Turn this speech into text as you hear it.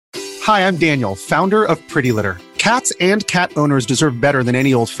Hi, I'm Daniel, founder of Pretty Litter. Cats and cat owners deserve better than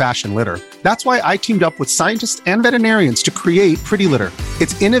any old-fashioned litter. That's why I teamed up with scientists and veterinarians to create Pretty Litter.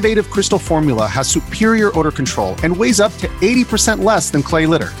 Its innovative crystal formula has superior odor control and weighs up to 80% less than clay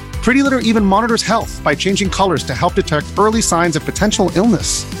litter. Pretty Litter even monitors health by changing colors to help detect early signs of potential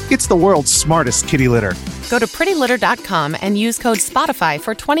illness. It's the world's smartest kitty litter. Go to prettylitter.com and use code SPOTIFY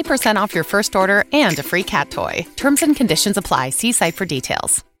for 20% off your first order and a free cat toy. Terms and conditions apply. See site for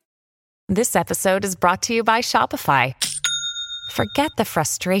details. This episode is brought to you by Shopify. Forget the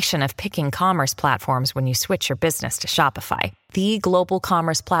frustration of picking commerce platforms when you switch your business to Shopify, the global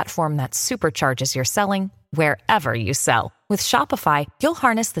commerce platform that supercharges your selling wherever you sell. With Shopify, you'll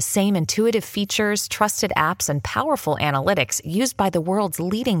harness the same intuitive features, trusted apps, and powerful analytics used by the world's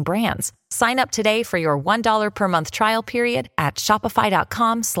leading brands. Sign up today for your $1 per month trial period at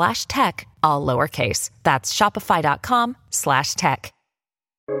shopify.com/tech, all lowercase. That's shopify.com/tech.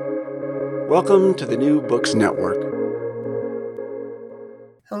 Welcome to the New Books Network.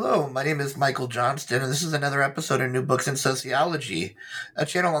 Hello, my name is Michael Johnston, and this is another episode of New Books in Sociology, a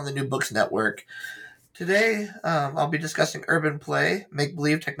channel on the New Books Network. Today, I'll be discussing Urban Play,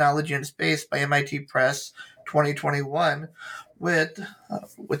 Make-Believe Technology in Space by MIT Press 2021 with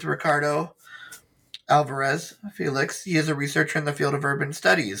Ricardo Alvarez Felix. He is a researcher in the field of urban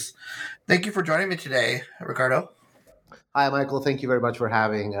studies. Thank you for joining me today, Ricardo. Hi, Michael. Thank you very much for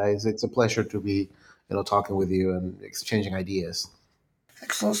having us. It's a pleasure to be, talking with you and exchanging ideas.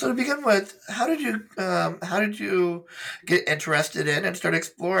 Excellent. So to begin with, how did you get interested in and start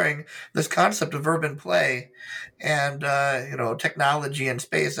exploring this concept of urban play and technology and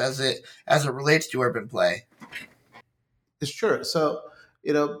space as it relates to urban play? Sure. So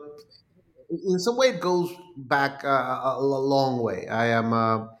in some way, it goes back a long way. I'm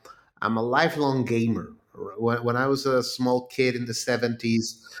a lifelong gamer. When I was a small kid in the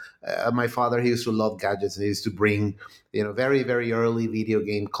 70s, my father, he used to love gadgets, and he used to bring, very, very early video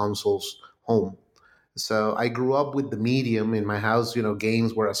game consoles home. So I grew up with the medium in my house.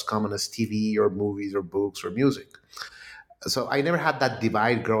 Games were as common as TV or movies or books or music. So I never had that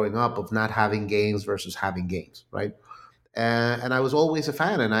divide growing up of not having games versus having games, right? And I was always a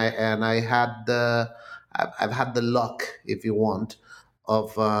fan, and I've had the luck, if you want,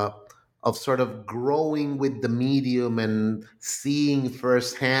 of sort of growing with the medium and seeing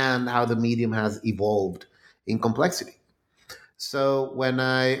firsthand how the medium has evolved in complexity. So when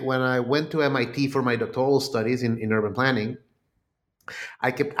I went to MIT for my doctoral studies in urban planning, I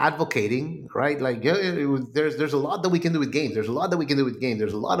kept advocating, right? Like, there's a lot that we can do with games. There's a lot that we can do with games.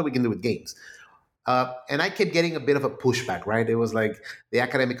 There's a lot that we can do with games. And I kept getting a bit of a pushback, right? It was like the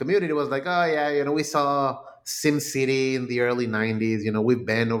academic community was like, oh yeah, we saw SimCity in the early 90s, we've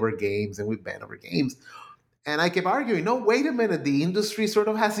banned over games and we've banned over games. And I kept arguing, no, wait a minute, the industry sort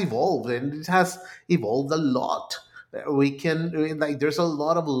of has evolved, and it has evolved a lot. There's a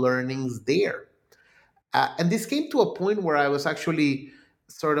lot of learnings there. And this came to a point where I was actually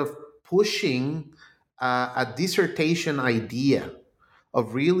sort of pushing a dissertation idea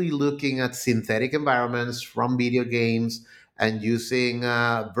of really looking at synthetic environments from video games and using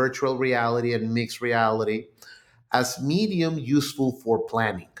virtual reality and mixed reality as medium useful for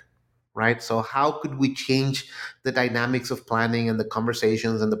planning, right? So how could we change the dynamics of planning and the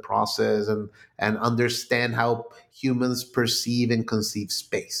conversations and the process and understand how humans perceive and conceive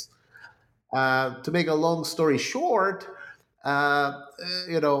space? To make a long story short,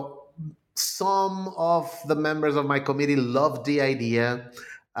 some of the members of my committee loved the idea.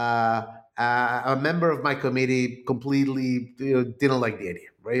 A member of my committee completely didn't like the idea.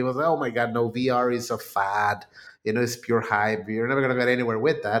 Right? He was like, "Oh my God, no! VR is a fad. It's pure hype. You're never going to get anywhere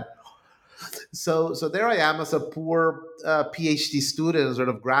with that." So there I am as a poor PhD student, sort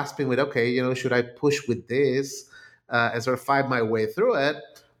of grasping with, okay, should I push with this and sort of find my way through it,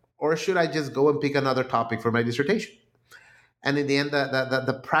 or should I just go and pick another topic for my dissertation? And in the end,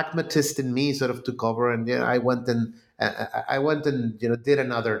 the pragmatist in me sort of took over, and I went and did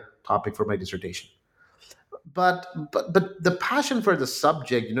another topic for my dissertation. But the passion for the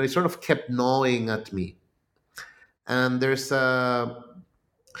subject, it sort of kept gnawing at me. And there's a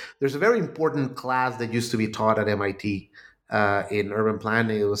very important class that used to be taught at MIT in urban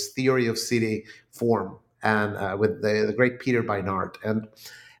planning. It was Theory of City Form, and with the great Peter Beinart, and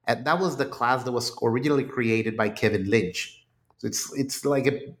that was the class that was originally created by Kevin Lynch. So it's like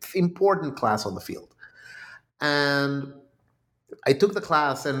an important class on the field. And I took the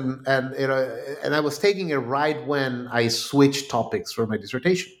class, and I was taking it right when I switched topics for my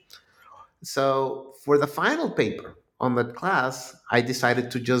dissertation. So for the final paper on that class, I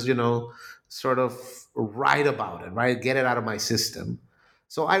decided to just sort of write about it, right, get it out of my system.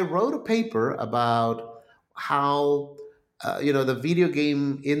 So I wrote a paper about how the video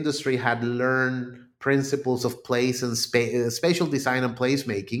game industry had learned principles of place and spatial design and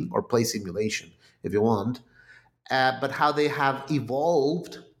placemaking, or place simulation, if you want, but how they have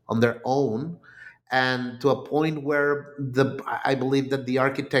evolved on their own, and to a point where I believe that the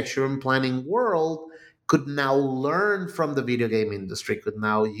architecture and planning world could now learn from the video game industry, could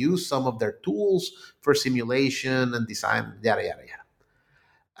now use some of their tools for simulation and design, yada yada yada.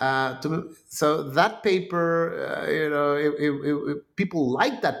 So that paper, people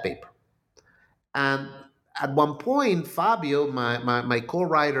liked that paper. And at one point, Fabio, my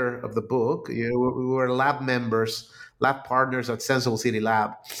co-writer of the book, we were lab members, lab partners at Sensible City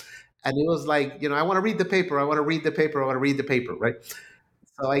Lab. And he was like, I want to read the paper. I want to read the paper. I want to read the paper, right?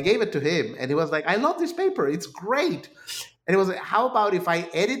 So I gave it to him, and he was like, I love this paper. It's great. And he was like, how about if I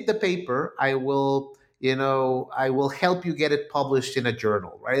edit the paper, I will help you get it published in a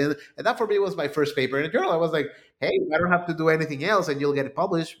journal, right? And that for me was my first paper in a journal. I was like, hey, I don't have to do anything else, and you'll get it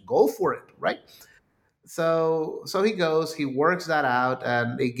published. Go for it, right? So he goes, he works that out,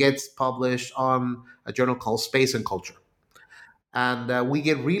 and it gets published on a journal called Space and Culture. And we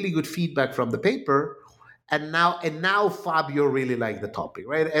get really good feedback from the paper. And now Fabio really liked the topic,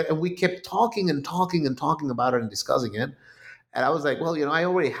 right? And we kept talking and talking and talking about it and discussing it. And I was like, well, I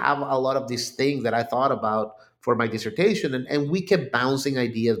already have a lot of these things that I thought about for my dissertation. And we kept bouncing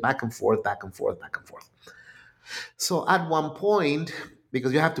ideas back and forth, back and forth, back and forth. So at one point,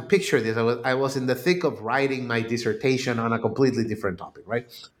 because you have to picture this, I was in the thick of writing my dissertation on a completely different topic, right?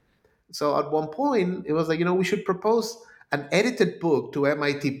 So at one point, it was like, we should propose an edited book to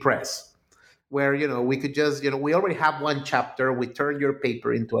MIT Press, where, we could just, we already have one chapter, we turn your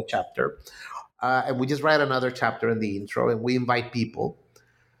paper into a chapter, and we just write another chapter in the intro, and we invite people.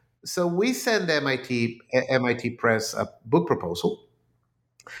 So we send MIT Press a book proposal,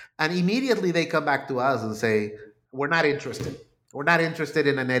 and immediately they come back to us and say, we're not interested. We're not interested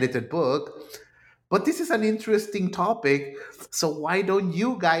in an edited book, but this is an interesting topic. So why don't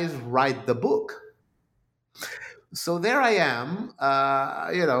you guys write the book? So there I am,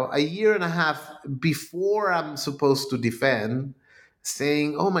 a year and a half before I'm supposed to defend,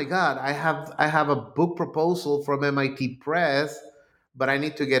 saying, "Oh my God, I have a book proposal from MIT Press, but I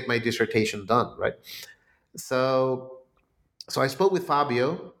need to get my dissertation done, right?" So so I spoke with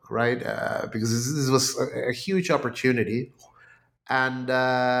Fabio, right, because this was a huge opportunity,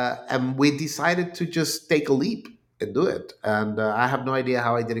 and we decided to just take a leap and do it. And I have no idea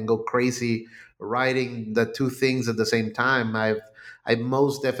how I didn't go crazy writing the two things at the same time. I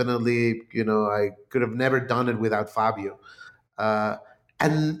most definitely, I could have never done it without Fabio. Uh,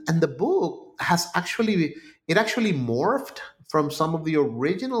 and the book has actually morphed from some of the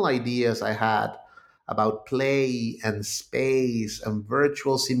original ideas I had about play and space and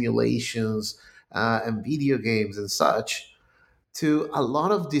virtual simulations, and video games and such, to a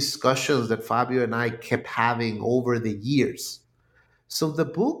lot of discussions that Fabio and I kept having over the years. So the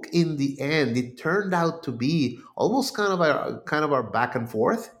book, in the end, it turned out to be almost kind of our back and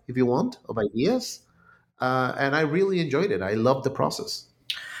forth, if you want, of ideas, and I really enjoyed it. I loved the process.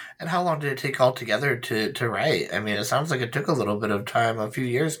 And how long did it take altogether to write? I mean, it sounds like it took a little bit of time, a few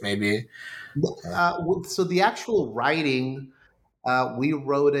years maybe. So the actual writing, we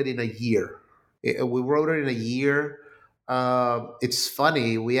wrote it in a year. We wrote it in a year. It's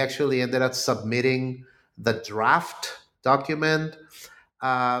funny. We actually ended up submitting the draft document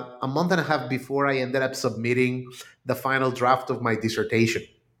a month and a half before I ended up submitting the final draft of my dissertation.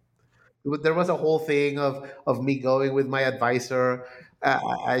 There was a whole thing of me going with my advisor,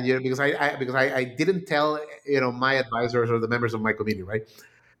 because I didn't tell my advisors or the members of my committee, right?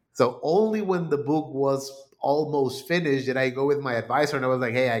 So only when the book was almost finished did I go with my advisor, and I was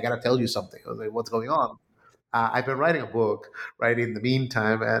like, "Hey, I gotta tell you something." I was like, "What's going on?" I've been writing a book, right, in the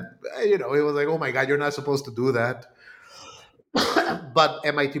meantime, and it was like, "Oh my God, you're not supposed to do that." But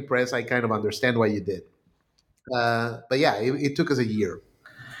MIT Press, I kind of understand why you did. But yeah, it took us a year.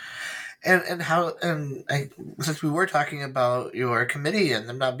 Since we were talking about your committee and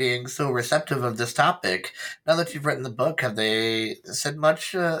them not being so receptive of this topic, now that you've written the book, have they said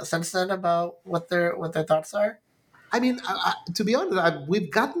much since then about what their thoughts are? I mean, to be honest, we've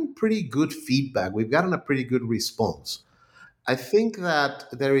gotten pretty good feedback. We've gotten a pretty good response. I think that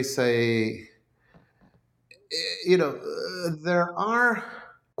there is there are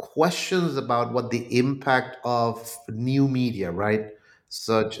questions about what the impact of new media, right?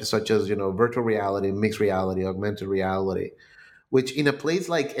 Such as virtual reality, mixed reality, augmented reality, which in a place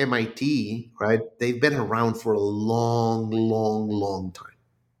like MIT, right, they've been around for a long, long, long time.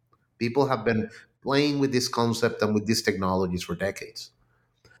 People have been playing with this concept and with these technologies for decades.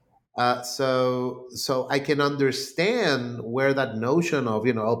 So I can understand where that notion of,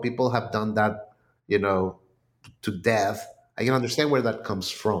 oh, people have done that, you know to death. I can understand where that comes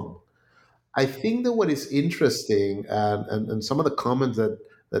from. I think that what is interesting, and some of the comments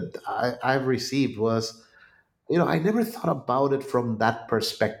that I've received was, I never thought about it from that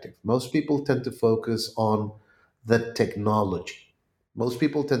perspective. Most people tend to focus on the technology. Most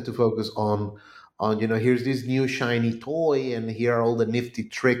people tend to focus on, here's this new shiny toy, and here are all the nifty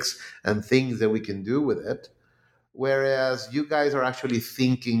tricks and things that we can do with it. Whereas you guys are actually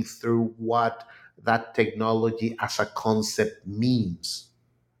thinking through what that technology as a concept means.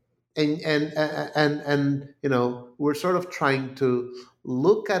 And we're sort of trying to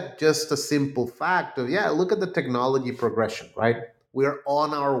look at just a simple fact of, yeah, look at the technology progression, right? We're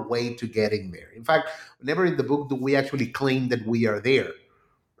on our way to getting there. In fact, never in the book do we actually claim that we are there.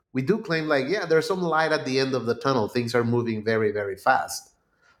 We do claim, like, yeah, there's some light at the end of the tunnel, things are moving very, very fast.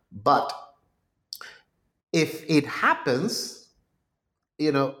 But if it happens,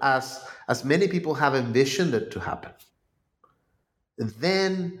 as many people have envisioned it to happen,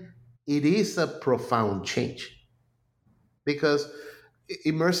 then it is a profound change. Because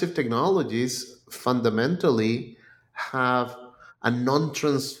immersive technologies fundamentally have a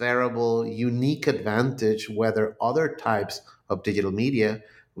non-transferable unique advantage whether other types of digital media,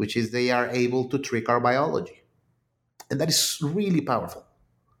 which is they are able to trick our biology, and that is really powerful.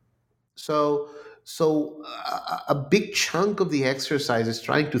 So a big chunk of the exercise is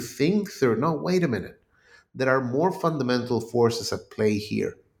trying to think through, no, wait a minute, there are more fundamental forces at play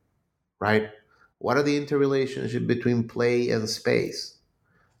here, right? What are the interrelationship between play and space?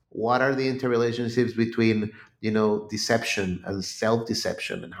 What are the interrelationships between, deception and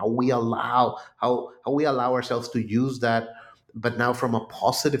self-deception, and how we allow ourselves to use that, but now from a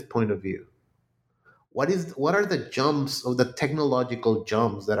positive point of view? What are the jumps, of the technological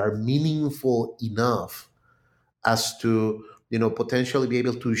jumps, that are meaningful enough as to, potentially be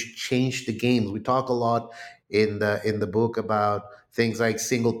able to change the games? We talk a lot in the book about things like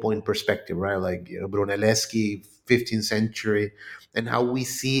single point perspective, right? Like, Brunelleschi, 15th century, and how we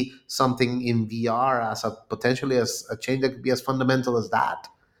see something in VR as a potentially as a change that could be as fundamental as that.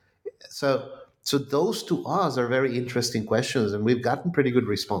 So those to us are very interesting questions, and we've gotten pretty good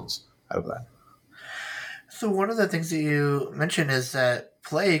response out of that. So one of the things that you mentioned is that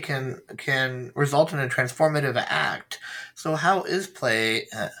play can result in a transformative act. So how is play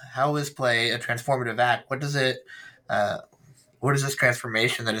a transformative act? Uh, what is this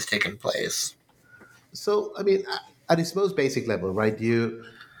transformation that has taken place? So, I mean, at its most basic level, right? You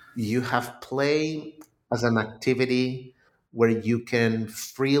have play as an activity where you can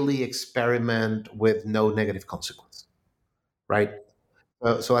freely experiment with no negative consequence, right?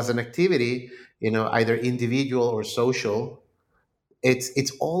 So as an activity, either individual or social,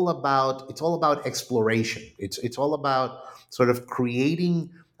 it's all about exploration. It's all about sort of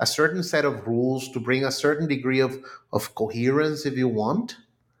creating a certain set of rules to bring a certain degree of coherence, if you want,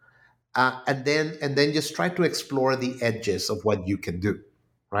 and then just try to explore the edges of what you can do,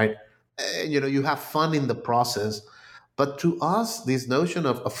 right? You have fun in the process. But to us, this notion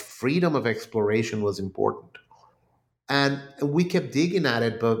of freedom of exploration was important, and we kept digging at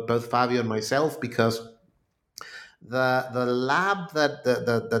it, both Fabio and myself, because the lab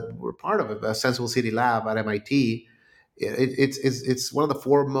that we're part of, a Sensible City Lab at MIT, it's one of the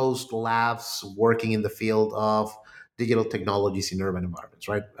foremost labs working in the field of digital technologies in urban environments,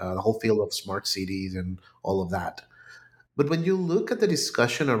 right? The whole field of smart cities and all of that. But when you look at the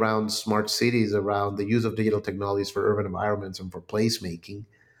discussion around smart cities, around the use of digital technologies for urban environments and for placemaking,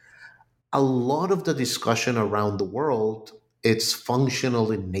 a lot of the discussion around the world, it's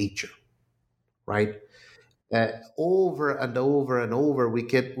functional in nature, right? Over and over and over, we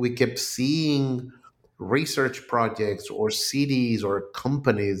kept seeing research projects or cities or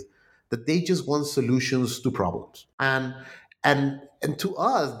companies that they just want solutions to problems, and to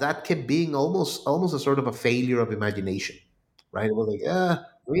us that kept being almost a sort of a failure of imagination, right? We're like,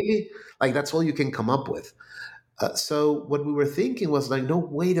 really, like that's all you can come up with. So what we were thinking was like, no,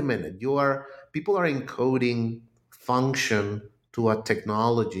 wait a minute. People are encoding function to a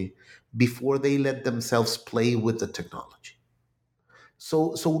technology before they let themselves play with the technology.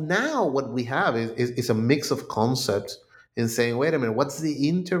 So now what we have is a mix of concepts in saying, wait a minute, what's the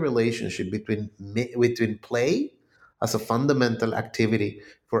interrelationship between play as a fundamental activity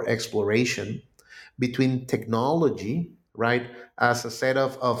for exploration, between technology, right, as a set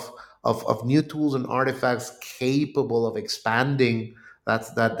of new tools and artifacts capable of expanding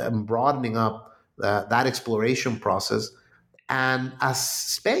that and broadening up that exploration process, and as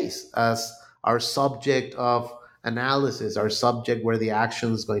space, as our subject of analysis, our subject where the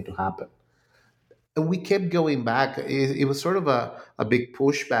action is going to happen. And we kept going back. It was sort of a big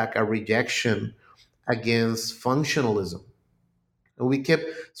pushback, a rejection against functionalism. And we kept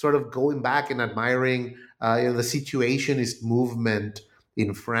sort of going back and admiring the situationist movement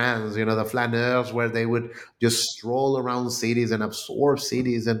in France, the flaneurs, where they would just stroll around cities and absorb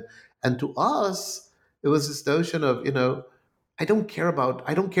cities. And to us, it was this notion of, I don't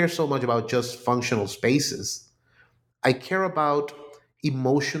care so much about just functional spaces. I care about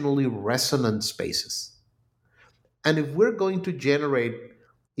emotionally resonant spaces. And if we're going to generate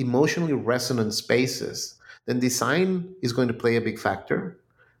emotionally resonant spaces, then design is going to play a big factor,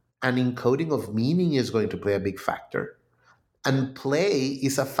 and encoding of meaning is going to play a big factor. And play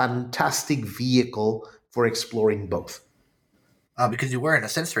is a fantastic vehicle for exploring both. Because you were in a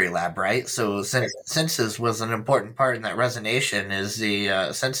sensory lab, right? So senses was an important part in that resonation. Is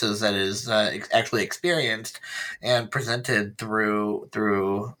the senses that is actually experienced and presented through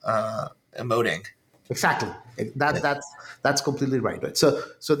emoting. Exactly. That's completely right. So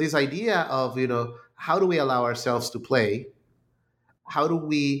this idea of how do we allow ourselves to play? How do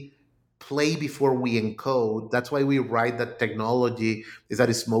we play before we encode? That's why we write that technology is at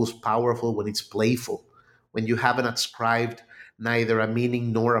its most powerful when it's playful, when you haven't ascribed neither a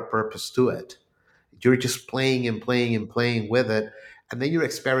meaning nor a purpose to it. You're just playing and playing and playing with it, and then you're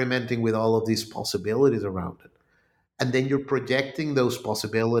experimenting with all of these possibilities around it. And then you're projecting those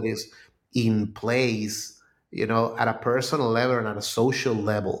possibilities in place, at a personal level and at a social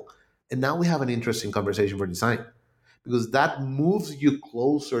level. And now we have an interesting conversation for design, because that moves you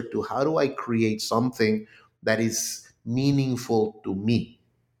closer to how do I create something that is meaningful to me,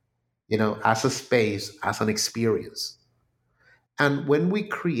 as a space, as an experience. And when we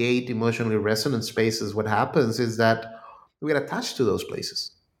create emotionally resonant spaces, what happens is that we get attached to those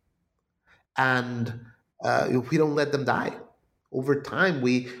places, and if we don't let them die over time,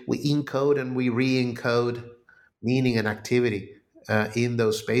 we encode and we re-encode meaning and activity in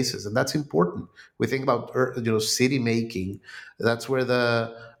those spaces, and that's important. We think about city making. That's where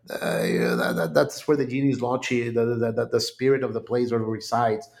that's where the genius loci, the spirit of the place sort of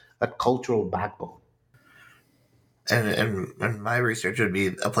resides, that cultural backbone. And my research would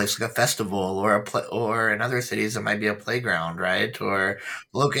be a place like a festival, or or in other cities it might be a playground, right? Or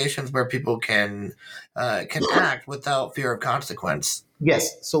locations where people can act without fear of consequence.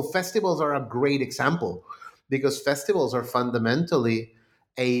 Yes, so festivals are a great example, because festivals are fundamentally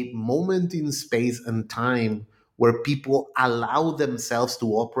a moment in space and time where people allow themselves to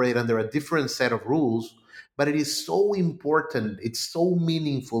operate under a different set of rules, but it is so important, it's so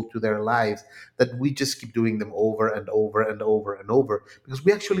meaningful to their lives, that we just keep doing them over and over and over and over because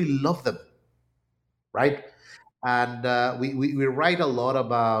we actually love them, right? And we write a lot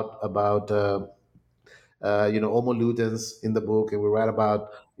about Homo Ludens in the book, and we write about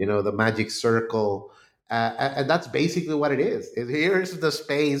the magic circle, and that's basically what it is. Here's the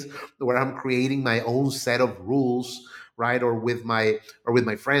space where I'm creating my own set of rules, right? Or with my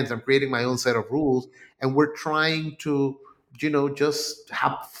friends, I'm creating my own set of rules, and we're trying to just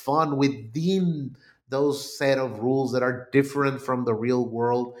have fun within those set of rules that are different from the real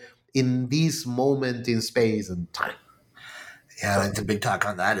world in this moment in space and time. Yeah, like the big talk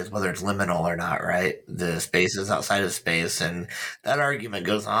on that is whether it's liminal or not, right? The space is outside of space, and that argument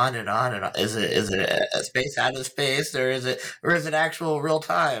goes on and on and on. Is it a space out of space, or is it actual real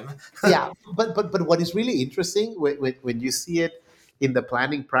time? Yeah, but what is really interesting when you see it in the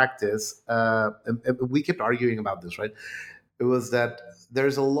planning practice, and we kept arguing about this, right? It was that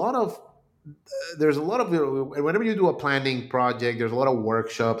there's a lot of whenever you do a planning project, there's a lot of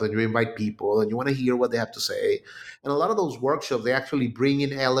workshops, and you invite people and you want to hear what they have to say, and a lot of those workshops, they actually bring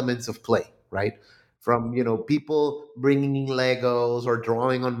in elements of play, right? From people bringing in Legos or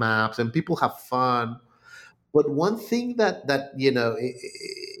drawing on maps, and people have fun. But one thing that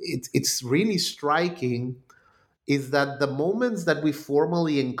it's really striking is that the moments that we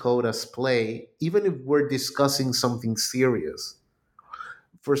formally encode as play, even if we're discussing something serious,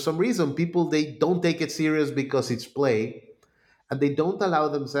 for some reason people, they don't take it serious because it's play, and they don't allow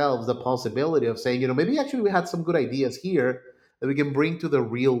themselves the possibility of saying, maybe actually we had some good ideas here that we can bring to the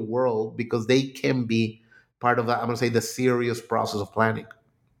real world, because they can be part of that, I'm going to say, the serious process of planning.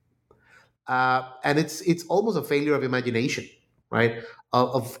 And it's almost a failure of imagination, right?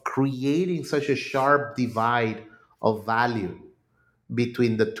 Of creating such a sharp divide of value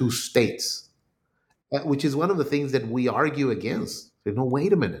between the two states, which is one of the things that we argue against.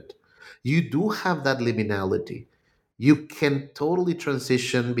 Wait a minute. You do have that liminality. You can totally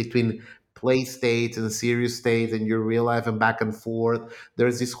transition between play states and serious states and your real life and back and forth.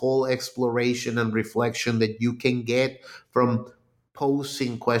 There's this whole exploration and reflection that you can get from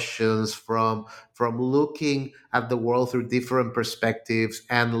posing questions, from looking at the world through different perspectives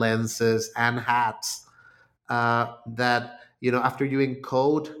and lenses and hats, that after you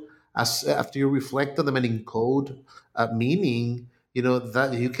encode, as after you reflect on them and encode meaning,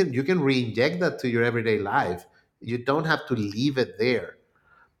 that you can re-inject that to your everyday life. You don't have to leave it there.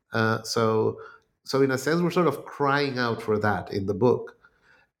 So in a sense, we're sort of crying out for that in the book.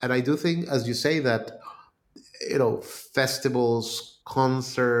 And I do think, as you say, that festivals,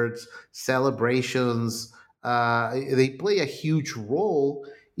 concerts, celebrations, they play a huge role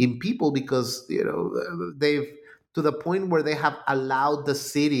in people, because they've, to the point where they have allowed the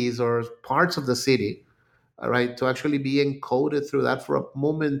cities or parts of the city, right, to actually be encoded through that for a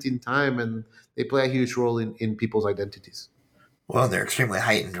moment in time, and they play a huge role in people's identities. Well, they're extremely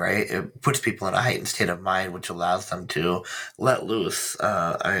heightened, right? It puts people in a heightened state of mind, which allows them to let loose.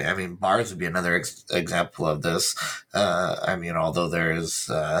 I mean, bars would be another example of this. I mean, although there is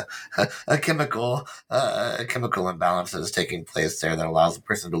a chemical imbalance that is taking place there that allows the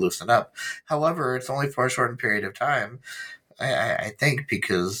person to loosen up. However, it's only for a short period of time. I think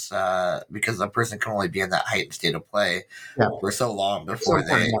because a person can only be in that heightened state of play Yeah. for so long before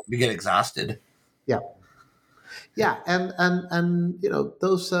Sometime, they get exhausted. yeah. Yeah, and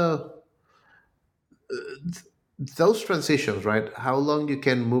those transitions, right? How long you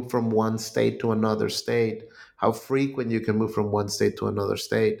can move from one state to another state, how frequent you can move from one state to another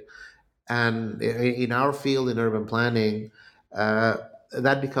state, and in our field in urban planning, uh,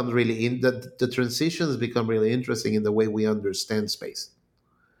 that becomes really the transitions become really interesting in the way we understand space,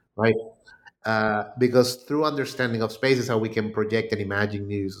 right? Because through understanding of spaces, how we can project and imagine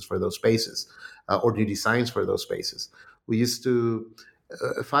new uses for those spaces, or new designs for those spaces. We used to,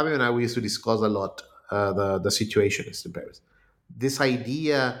 Fabio and I, we used to discuss a lot the situationists in Paris. This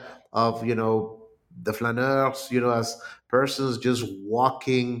idea of the flaneurs, as persons just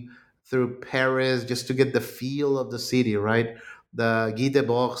walking through Paris just to get the feel of the city, right? The Guide de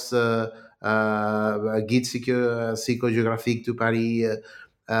Bourse, Guide Psychogéographique to Paris,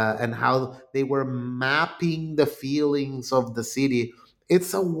 and how they were mapping the feelings of the city.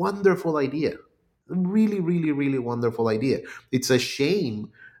 It's a wonderful idea. Really, really, really wonderful idea. It's a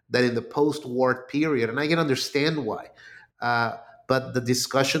shame that in the post-war period, and I can understand why, uh, but the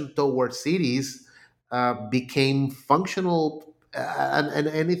discussion towards cities became functional, and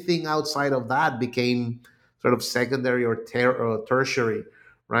anything outside of that became sort of secondary or tertiary,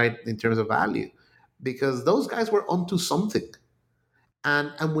 right, in terms of value, because those guys were onto something.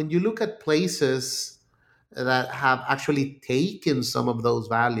 And when you look at places that have actually taken some of those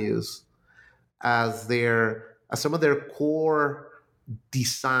values as some of their core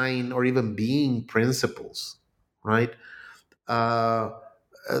design or even being principles, right? Uh,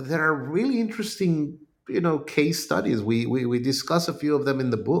 there are really interesting, case studies. We discuss a few of them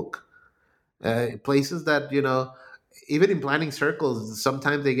in the book. Places that even in planning circles,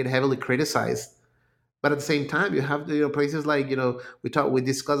 sometimes they get heavily criticized, but at the same time, you have places like we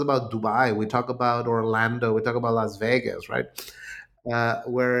discuss about Dubai, we talk about Orlando, we talk about Las Vegas, right?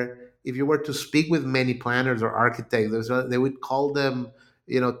 Where if you were to speak with many planners or architects, they would call them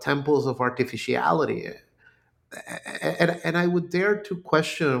temples of artificiality, and I would dare to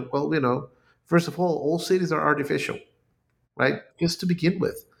question. Well, first of all cities are artificial, right? Just to begin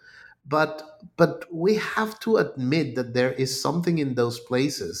with, but we have to admit that there is something in those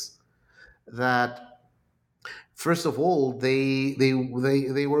places that, first of all, they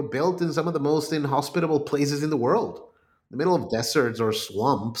were built in some of the most inhospitable places in the world, the middle of deserts or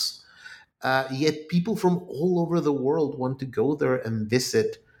swamps. Yet people from all over the world want to go there and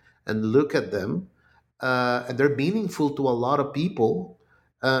visit and look at them, and they're meaningful to a lot of people,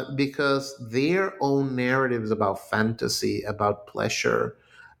 because their own narratives about fantasy, about pleasure,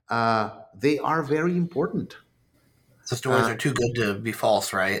 they are very important. The stories Uh, are too good to be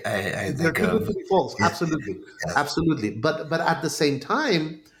false, right? I they're think too good of to be false. yeah, Absolutely, yeah. absolutely. But at the same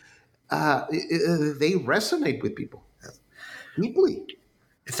time, they resonate with people deeply.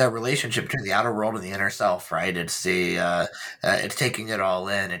 It's that relationship between the outer world and the inner self, right? It's taking it all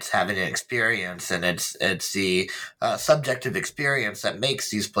in. It's having an experience, and it's the subjective experience that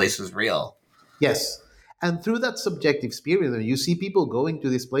makes these places real. Yes, and through that subjective experience, you see people going to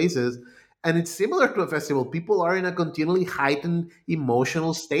these places, and it's similar to a festival. People are in a continually heightened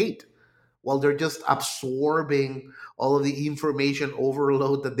emotional state while they're just absorbing all of the information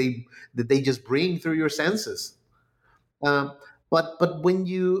overload that they just bring through your senses. Um, but when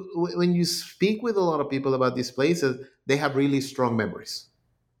you speak with a lot of people about these places, they have really strong memories.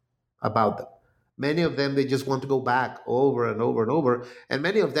 about them. Many of them, they just want to go back over and over and over, and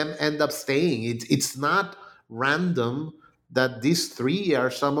many of them end up staying. It's not random that these three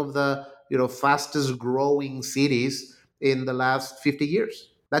are some of the fastest growing cities in the last 50 years.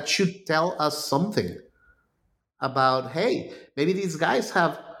 That should tell us something about, hey, maybe these guys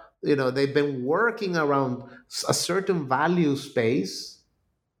have, they've been working around a certain value space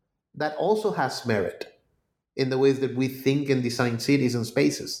that also has merit in the ways that we think and design cities and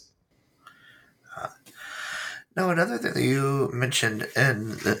spaces. No, another thing that you mentioned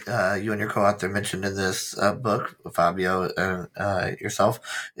you and your co-author mentioned in this book, Fabio and yourself,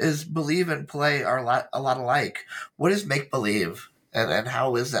 is believe and play are a lot alike. What is make believe, and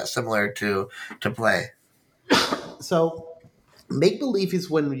how is that similar to play? So make believe is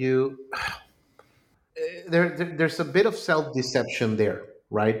when you there's a bit of self deception there,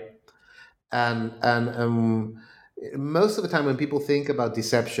 right? And most of the time when people think about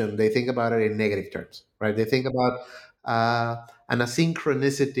deception, they think about it in negative terms, right? They think about an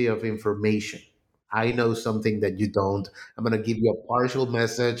asynchronicity of information. I know something that you don't. I'm going to give you a partial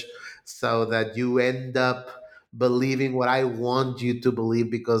message so that you end up believing what I want you to believe,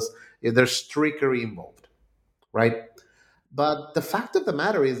 because there's trickery involved, right? But the fact of the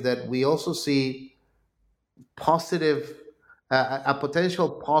matter is that we also see positive, a potential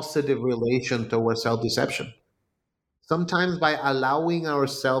positive relation towards self deception. Sometimes by allowing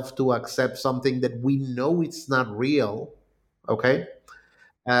ourselves to accept something that we know it's not real, okay,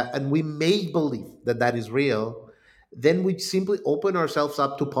 and we make believe that that is real, then we simply open ourselves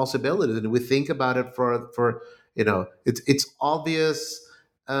up to possibilities, and we think about it for it's obvious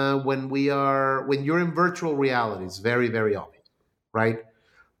when you're in virtual reality. It's very very obvious, right?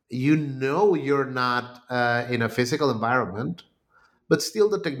 You're not in a physical environment, but still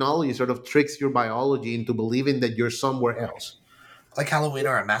the technology sort of tricks your biology into believing that you're somewhere else. Like Halloween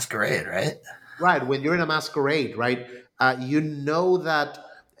or a masquerade, right? Right, when you're in a masquerade, right? You know that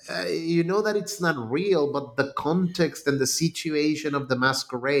it's not real, but the context and the situation of the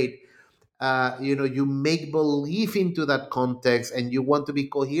masquerade, you make believe into that context, and you want to be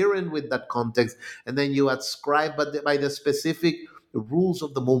coherent with that context, and then you ascribe by the specific rules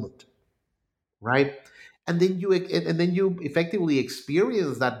of the moment, right? And then you effectively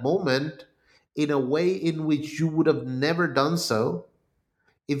experience that moment in a way in which you would have never done so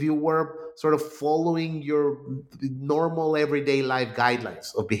if you were sort of following your normal everyday life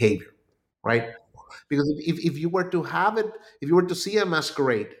guidelines of behavior, right? Because if you were to have it, if you were to see a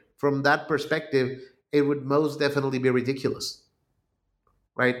masquerade from that perspective, it would most definitely be ridiculous,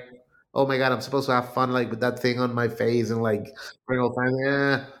 right? Oh my god, I'm supposed to have fun like with that thing on my face and like bring all time.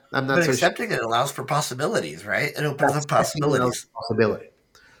 Yeah, I'm not But so sure. accepting it allows for possibilities, right? It opens up Accepting it as possibilities. a possibility.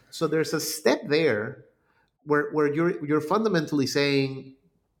 So there's a step there where you're fundamentally saying,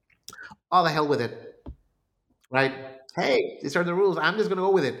 "Oh, the hell with it," right? Hey, these are the rules. I'm just going to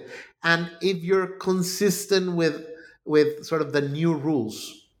go with it. And if you're consistent with sort of the new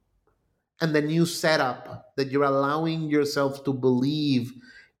rules and the new setup, that you're allowing yourself to believe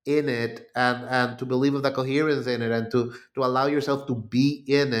in it, and to believe of the coherence in it, and to allow yourself to be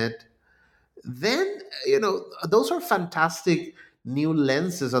in it, then those are fantastic new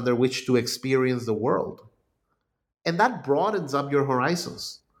lenses under which to experience the world, and that broadens up your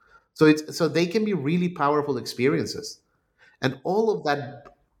horizons. So they can be really powerful experiences, and all of that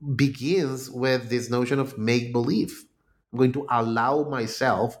begins with this notion of make believe. I'm going to allow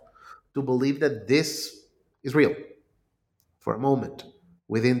myself to believe that this is real for a moment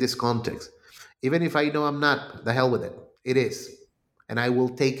within this context, even if I know I'm not. The hell with it, it is, and I will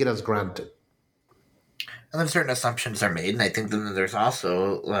take it as granted. And then certain assumptions are made, and I think then there's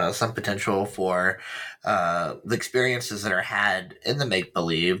also some potential for the experiences that are had in the make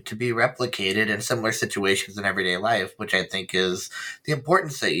believe to be replicated in similar situations in everyday life, which I think is the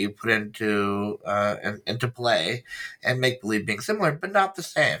importance that you put into play, and make believe being similar but not the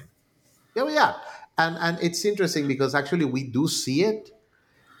same. Yeah, well, yeah. And it's interesting because actually we do see it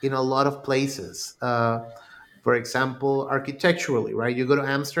in a lot of places. For example, architecturally, right? You go to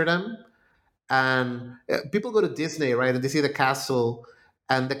Amsterdam, and people go to Disney, right? And they see the castle,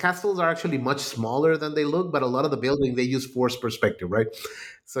 and the castles are actually much smaller than they look, but a lot of the building they use forced perspective, right?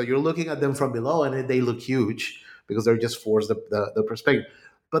 So you're looking at them from below, and they look huge because they're just forced the perspective.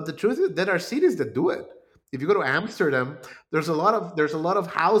 But the truth is, there are cities that do it. If you go to Amsterdam, there's a lot of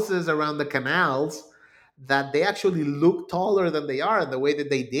houses around the canals that they actually look taller than they are, and the way that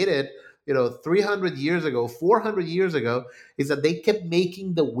they did it, 300 years ago, 400 years ago, is that they kept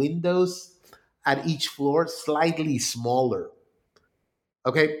making the windows at each floor slightly smaller,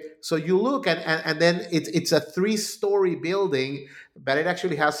 Okay, so you look and then it's a three-story building, but it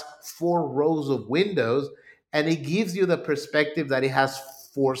actually has four rows of windows, and it gives you the perspective that it has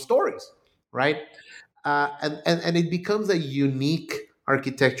four stories, right? And it becomes a unique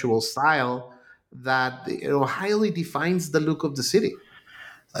architectural style that highly defines the look of the city,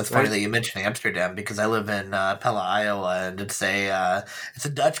 That's funny right? that you mentioned Amsterdam because I live in Pella, Iowa, and it's a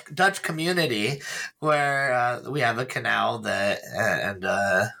Dutch community where we have a canal that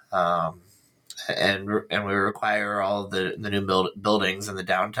and we require all the new buildings in the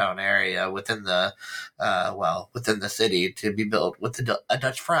downtown area within the within the city to be built with a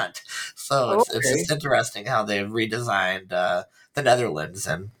Dutch front. So it's Okay. just interesting how they've redesigned the Netherlands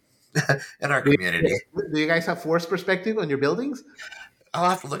and in our Do community. do you guys have forced perspective on your buildings? I'll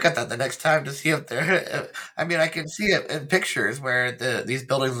have to look at that the next time to see if they're. I mean, I can see it in pictures where these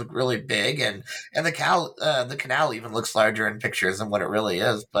buildings look really big, and the canal even looks larger in pictures than what it really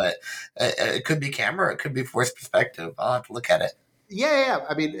is. But it could be camera, it could be forced perspective. I'll have to look at it. Yeah.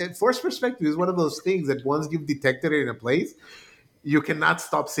 I mean, forced perspective is one of those things that once you've detected it in a place, you cannot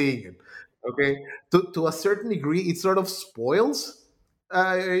stop seeing it. Okay, to a certain degree, it sort of spoils.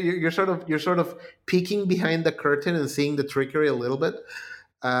 You're sort of peeking behind the curtain and seeing the trickery a little bit.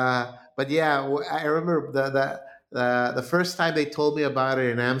 But yeah, I remember the first time they told me about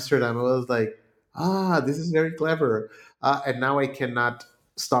it in Amsterdam, I was like, this is very clever. And now I cannot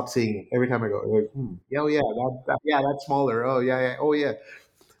stop seeing it every time I go. Like, yeah, oh yeah, yeah, that's smaller. Oh yeah, oh yeah.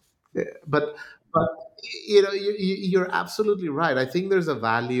 But you're absolutely right. I think there's a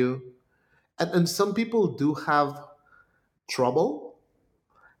value, and some people do have trouble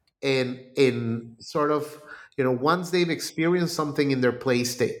in sort of once they've experienced something in their play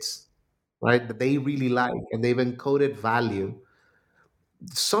states, right, that they really like and they've encoded value.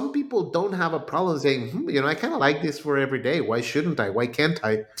 Some people don't have a problem saying, I kind of like this for every day. Why shouldn't I? Why can't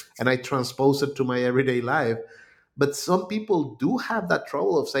I? And I transpose it to my everyday life. But some people do have that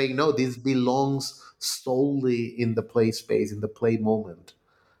trouble of saying, no, this belongs solely in the play space, in the play moment.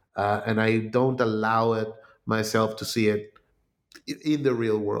 And I don't allow it myself to see it in the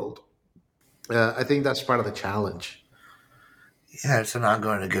real world. I think that's part of the challenge. Yeah, it's an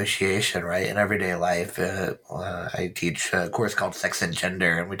ongoing negotiation, right? In everyday life, I teach a course called Sex and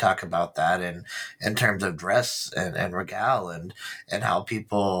Gender, and we talk about that in terms of dress and regale, and how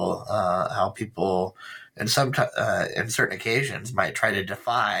people in certain occasions might try to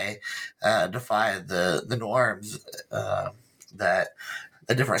defy the norms that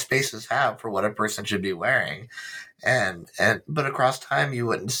the different spaces have for what a person should be wearing, and but across time you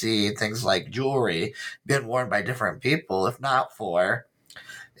wouldn't see things like jewelry being worn by different people if not for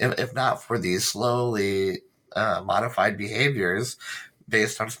these slowly modified behaviors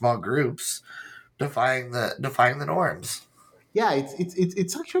based on small groups defying the norms. Yeah,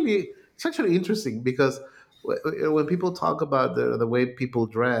 it's actually interesting because when people talk about the way people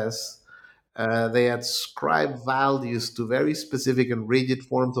dress, they ascribe values to very specific and rigid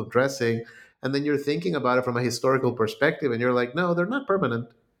forms of dressing, and then you're thinking about it from a historical perspective, and you're like, no, they're not permanent.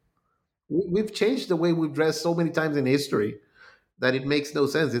 We've changed the way we've dressed so many times in history that it makes no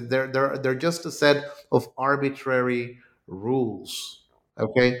sense. They're just a set of arbitrary rules.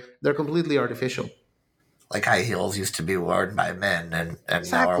 Okay, they're completely artificial. Like high heels used to be worn by men and now are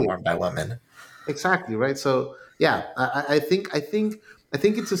Exactly. worn by women. Exactly, right. So yeah, I think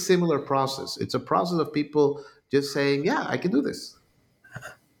it's a similar process. It's a process of people just saying, yeah, I can do this.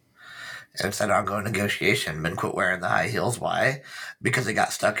 And it's an ongoing negotiation. Men quit wearing the high heels. Why? Because they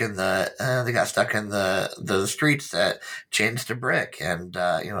got stuck in the streets that changed to brick and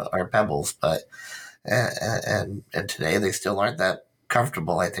or pebbles. But and today they still aren't that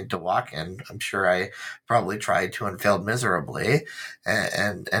comfortable. I think to walk in. I'm sure I probably tried to and failed miserably.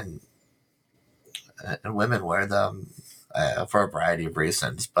 And and women wear them for a variety of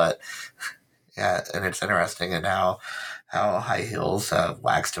reasons. But yeah, and it's interesting in how high heels have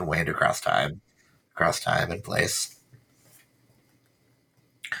waxed and waned across time and place.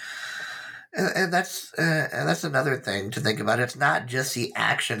 And that's another thing to think about. It's not just the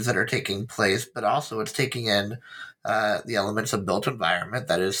actions that are taking place, but also it's taking in the elements of built environment,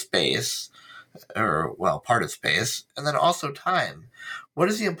 that is space, or well, part of space, and then also time. What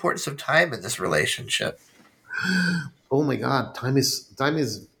is the importance of time in this relationship? Oh my God, time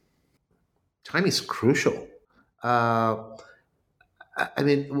is crucial. Uh, I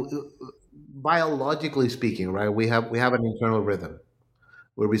mean, biologically speaking, right? We have an internal rhythm.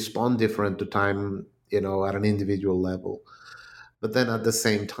 We respond different to time, at an individual level. But then at the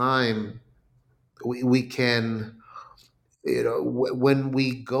same time, we can, when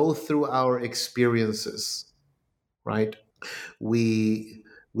we go through our experiences, right? We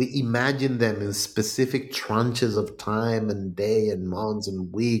imagine them in specific tranches of time and day and months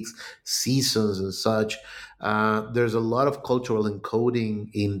and weeks, seasons and such. There's a lot of cultural encoding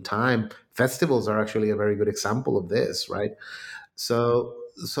in time. Festivals are actually a very good example of this, right? So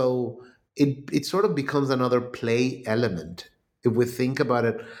it sort of becomes another play element. If we think about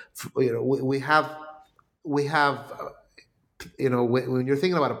it, we have when you're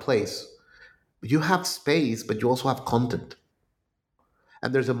thinking about a place, you have space, but you also have content,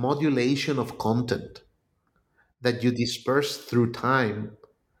 and there's a modulation of content that you disperse through time,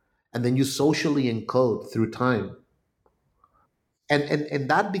 and then you socially encode through time, and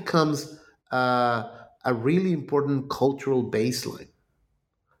that becomes a really important cultural baseline.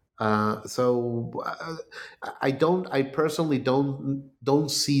 So I personally don't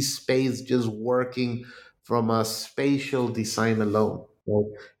see space just working from a spatial design alone. Right?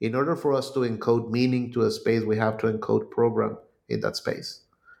 In order for us to encode meaning to a space, we have to encode program in that space,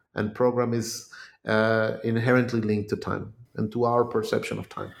 and program is inherently linked to time and to our perception of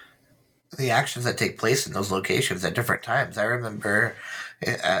time. The actions that take place in those locations at different times. I remember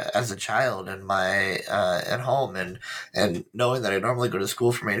as a child in my at home, and knowing that I normally go to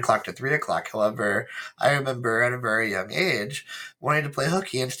school from 8 o'clock to 3 o'clock. However, I remember at a very young age wanting to play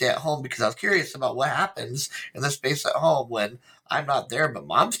hooky and stay at home because I was curious about what happens in the space at home when I'm not there, but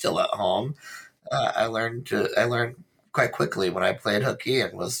mom's still at home. I learned quite quickly when I played hooky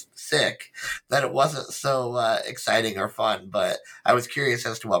and was sick that it wasn't so exciting or fun, but I was curious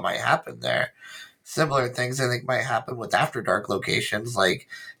as to what might happen there. Similar things I think might happen with after dark locations like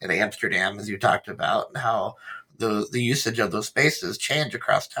in Amsterdam, as you talked about, and how the usage of those spaces change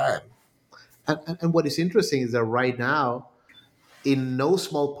across time. And what is interesting is that right now, in no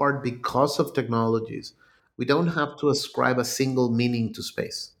small part because of technologies, we don't have to ascribe a single meaning to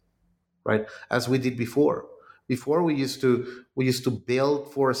space, right? As we did before. Before we used to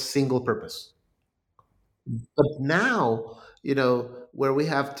build for a single purpose. But now, where we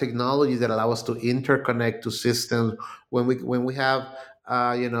have technologies that allow us to interconnect to systems, when we have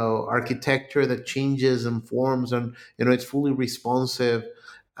architecture that changes and forms, and it's fully responsive.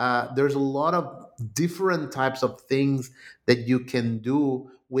 There's a lot of different types of things that you can do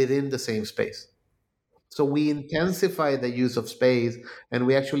within the same space. So we intensify the use of space, and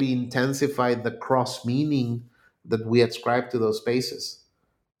we actually intensify the cross meaning that we ascribe to those spaces.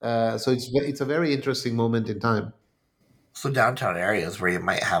 So it's a very interesting moment in time. So downtown areas where you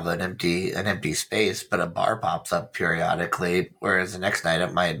might have an empty space, but a bar pops up periodically, whereas the next night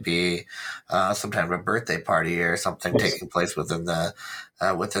it might be some kind of a birthday party or something Yes. taking place within that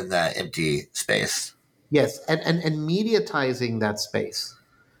empty space. Yes, and mediatizing that space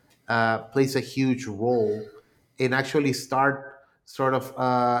plays a huge role in actually start sort of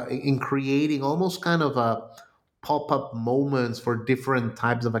in creating almost kind of a pop-up moments for different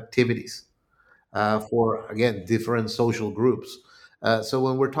types of activities, for again different social groups. So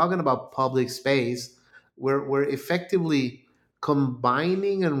when we're talking about public space, we're effectively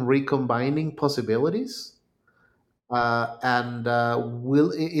combining and recombining possibilities, and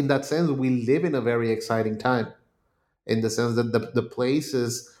will in that sense we live in a very exciting time, in the sense that the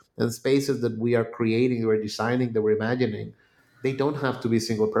places and spaces that we are creating, we're designing, that we're imagining, they don't have to be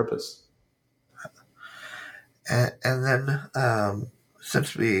single purpose. And then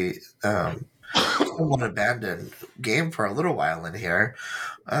since we somewhat abandoned game for a little while in here,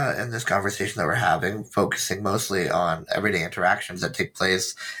 in this conversation that we're having, focusing mostly on everyday interactions that take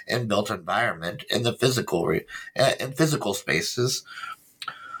place in built environment in the in physical spaces.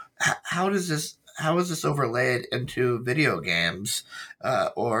 How is this overlaid into video games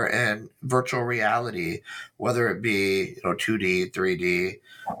or in virtual reality, whether it be 2D, 3D?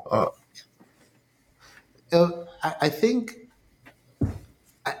 Uh, I think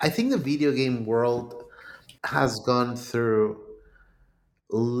the video game world has gone through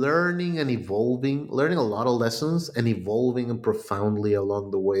learning a lot of lessons and evolving and profoundly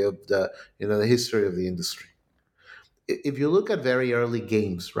along the way of the history of the industry. If you look at very early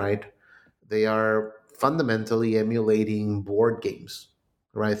games, right, they are fundamentally emulating board games,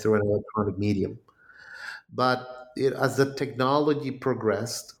 right, through an electronic medium. But as the technology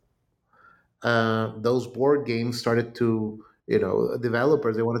progressed, those board games started to,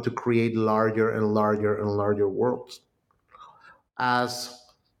 developers, they wanted to create larger and larger and larger worlds. As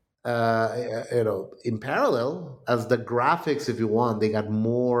in parallel, as the graphics, if you want, they got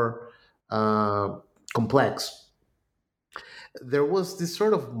more uh, complex. There was this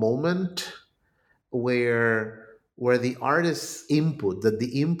sort of moment where the artist's input, that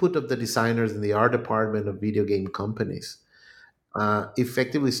the input of the designers in the art department of video game companies,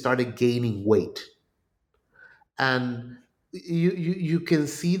 effectively started gaining weight, and you can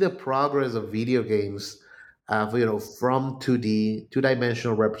see the progress of video games, from 2D,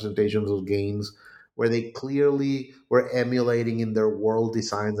 two-dimensional representations of games, where they clearly were emulating in their world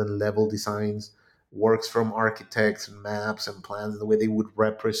designs and level designs works from architects and maps and plans, the way they would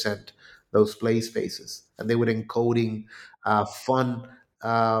represent those play spaces, and they would encoding fun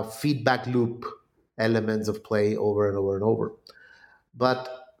feedback loop elements of play over and over and over. But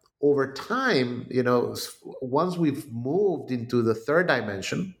over time, once we've moved into the third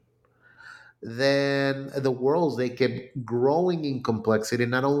dimension, then the worlds, they kept growing in complexity,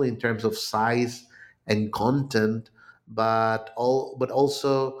 not only in terms of size and content, but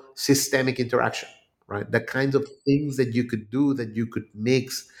also systemic interaction, right? The kinds of things that you could do, that you could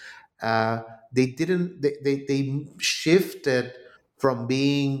mix, uh, they didn't they shifted from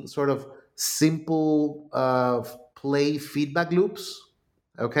being sort of simple play feedback loops,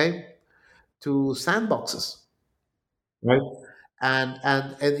 okay, to sandboxes, right?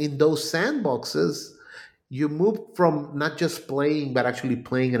 And in those sandboxes, you move from not just playing, but actually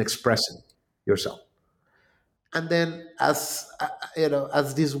playing and expressing yourself. And then as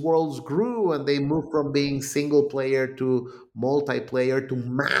these worlds grew and they moved from being single player to multiplayer to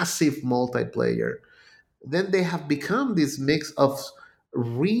massive multiplayer, then they have become this mix of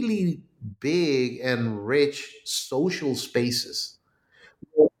really big and rich social spaces,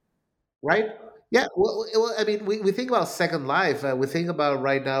 right? Yeah. Well, I mean, we think about Second Life. We think about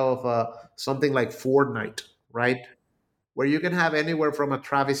right now of something like Fortnite, right? Where you can have anywhere from a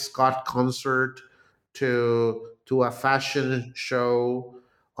Travis Scott concert to a fashion show,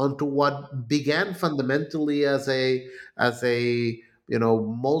 onto what began fundamentally as a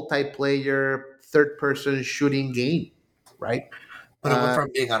multiplayer third person shooting game, right? But it went from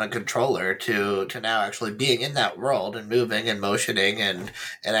being on a controller to now actually being in that world and moving and motioning and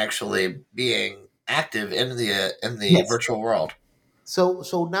actually being active in the Yes. virtual world.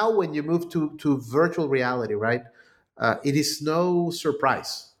 So now when you move to virtual reality, right? It is no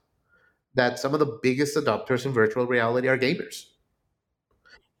surprise that some of the biggest adopters in virtual reality are gamers,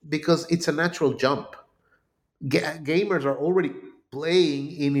 because it's a natural jump. Gamers are already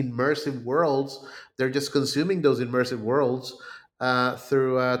playing in immersive worlds. They're just consuming those immersive worlds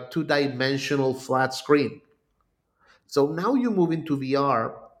through a two-dimensional flat screen. So now you move into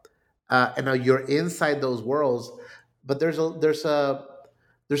VR, and now you're inside those worlds. But there's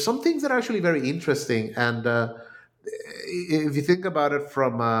some things that are actually very interesting. And if you think about it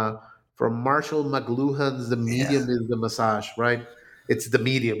from Marshall McLuhan's "The Yeah, Medium is the Massage," right? It's the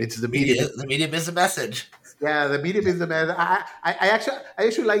medium. It's the medium. the medium is a message. Yeah, the medium is the man. I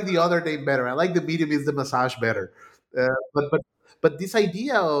actually like the other name better. I like the medium is the massage better. But this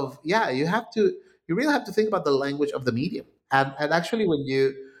idea of, yeah, you really have to think about the language of the medium. And actually,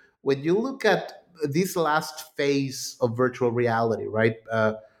 when you look at this last phase of virtual reality, right,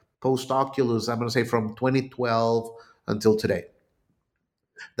 post Oculus, I'm going to say from 2012 until today,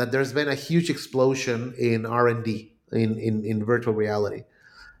 that there's been a huge explosion in R&D in virtual reality.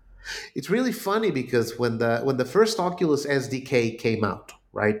 It's really funny because when the first Oculus SDK came out,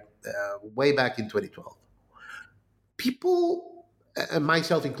 right, way back in 2012, people, and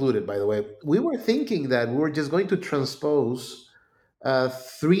myself included, by the way, we were thinking that we were just going to transpose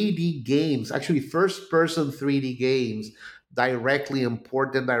 3D games, actually first-person 3D games, directly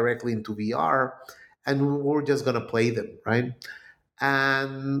import them directly into VR, and we were just going to play them, right?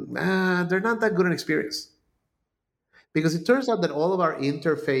 And they're not that good an experience, because it turns out that all of our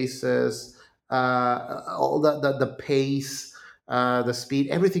interfaces, all the pace, the speed,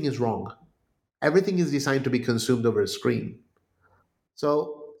 everything is wrong. Everything is designed to be consumed over a screen.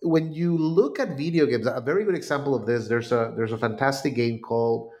 So when you look at video games, a very good example of this, there's a fantastic game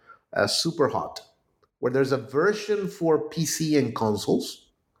called Super Hot, where there's a version for PC and consoles,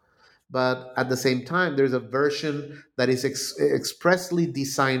 but at the same time, there's a version that is expressly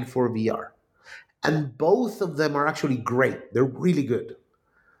designed for VR. And both of them are actually great. They're really good.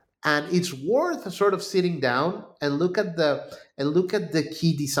 And it's worth sort of sitting down and look at the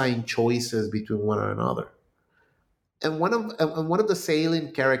key design choices between one another. And one of the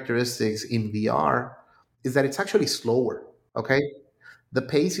salient characteristics in VR is that it's actually slower. Okay, the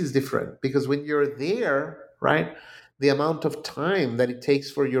pace is different, because when you're there, right, the amount of time that it takes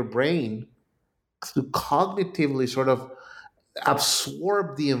for your brain to cognitively sort of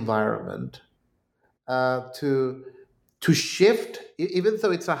absorb the environment, to shift, even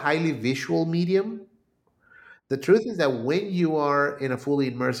though it's a highly visual medium. The truth is that when you are in a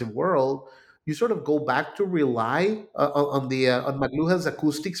fully immersive world, you sort of go back to rely on McLuhan's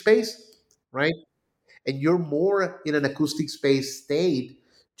acoustic space, right? And you're more in an acoustic space state,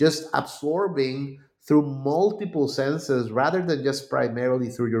 just absorbing through multiple senses rather than just primarily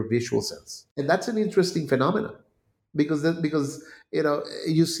through your visual sense. And that's an interesting phenomenon because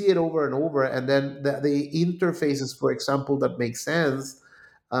you see it over and over, and then the interfaces, for example, that make sense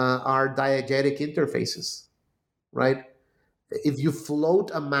are diegetic interfaces, right? If you float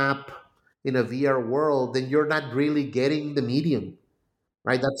a map in a VR world, then you're not really getting the medium,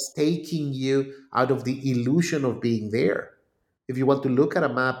 right? That's taking you out of the illusion of being there. If you want to look at a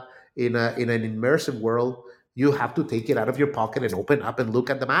map in an immersive world, you have to take it out of your pocket and open up and look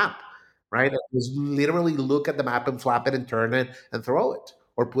at the map, right? And just literally look at the map and flap it and turn it and throw it,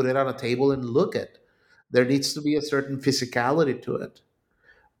 or put it on a table and look at. There needs to be a certain physicality to it.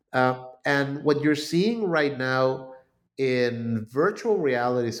 And what you're seeing right now in virtual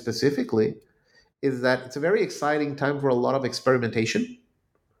reality specifically is that it's a very exciting time for a lot of experimentation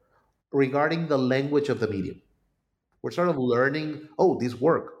regarding the language of the medium. We're sort of learning, oh, this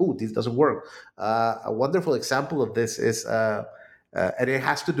work, oh, this doesn't work. A wonderful example of this is, and it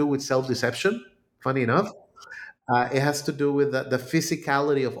has to do with self-deception, funny enough. It has to do with the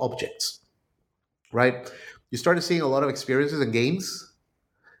physicality of objects, right? You started seeing a lot of experiences in games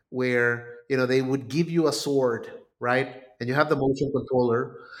where they would give you a sword, right? And you have the motion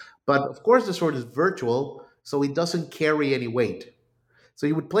controller, but of course the sword is virtual, so it doesn't carry any weight. So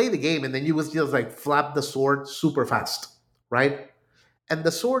you would play the game, and then you would just like flap the sword super fast, right? And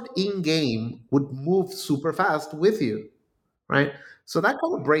the sword in game would move super fast with you, right? So that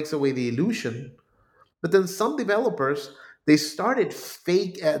kind of breaks away the illusion. But then some developers, they started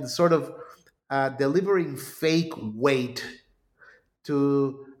fake sort of delivering fake weight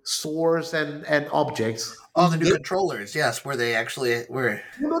to swords and objects. Oh, the new controllers, yes, where they actually were.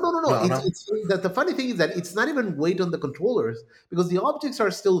 No. No, no. The funny thing is that it's not even weight on the controllers, because the objects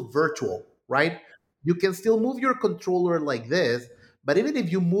are still virtual, right? You can still move your controller like this, but even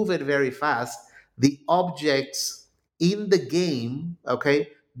if you move it very fast, the objects in the game, okay,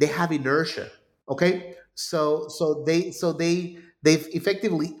 they have inertia. Okay, so they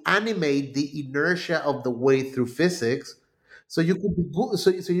effectively animate the inertia of the way through physics. So you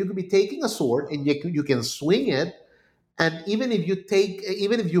could be taking a sword, and you can swing it, and even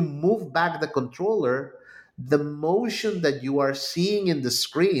if you move back the controller, the motion that you are seeing in the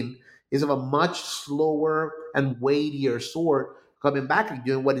screen is of a much slower and weightier sword coming back at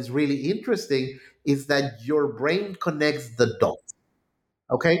you. And what is really interesting is that your brain connects the dots.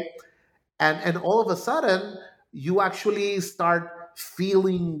 Okay, and all of a sudden you actually start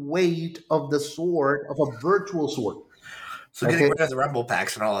feeling weight of the sword, of a virtual sword. So getting Okay. rid of the rumble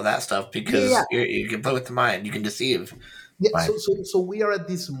packs and all of that stuff, Yeah, yeah. because you can play with the mind, you can deceive. Yeah, Mind. so we are at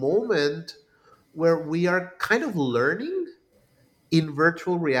this moment where we are kind of learning in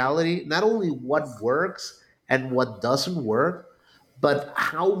virtual reality not only what works and what doesn't work, but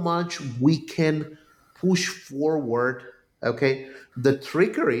how much we can push forward, okay, the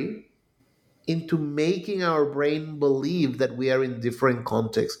trickery into making our brain believe that we are in different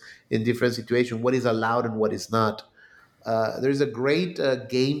contexts, in different situations, what is allowed and what is not. There's a great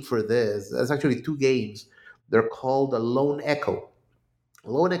game for this. There's actually two games. They're called Lone Echo.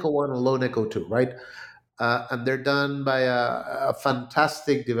 Lone Echo 1 and Lone Echo 2, right? And they're done by a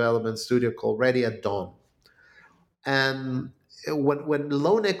fantastic development studio called Ready at Dawn. And when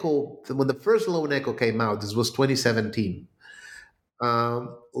the first Lone Echo came out, this was 2017.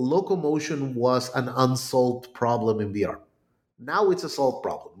 Locomotion was an unsolved problem in VR. Now it's a solved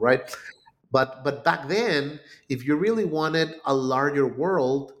problem, right? But back then, if you really wanted a larger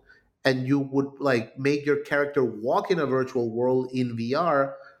world and you would like make your character walk in a virtual world in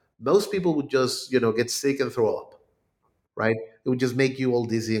VR, most people would just get sick and throw up, right? It would just make you all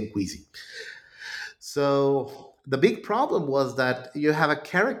dizzy and queasy. So the big problem was that you have a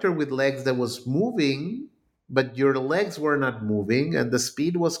character with legs that was moving, but your legs were not moving, and the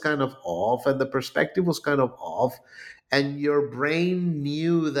speed was kind of off, and the perspective was kind of off, and your brain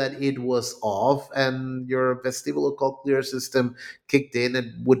knew that it was off, and your vestibulocochlear system kicked in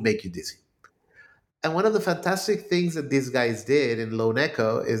and would make you dizzy. And one of the fantastic things that these guys did in Lone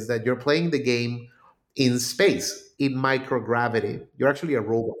Echo is that you're playing the game in space, in microgravity. You're actually a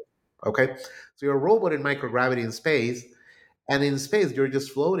robot. Okay. So you're a robot in microgravity in space. And in space, you're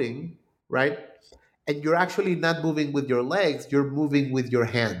just floating, right? And you're actually not moving with your legs, you're moving with your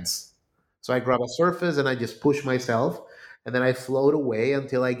hands. So I grab a surface and I just push myself. And then I float away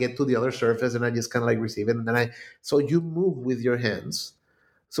until I get to the other surface and I just kind of like receive it. And then so you move with your hands.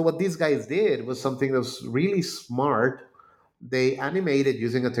 So what these guys did was something that was really smart. They animated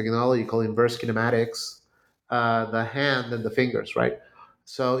using a technology called inverse kinematics, the hand and the fingers, right?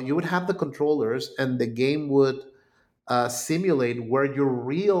 So you would have the controllers, and the game would simulate where your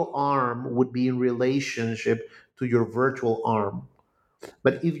real arm would be in relationship to your virtual arm.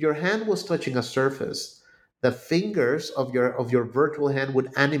 But if your hand was touching a surface, the fingers of your virtual hand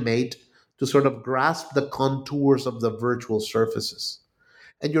would animate to sort of grasp the contours of the virtual surfaces.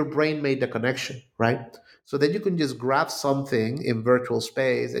 And your brain made the connection, right? So then you can just grab something in virtual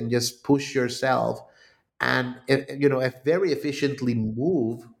space and just push yourself and very efficiently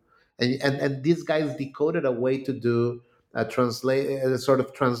move. And these guys decoded a way to do sort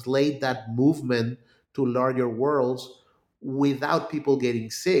of translate that movement to larger worlds without people getting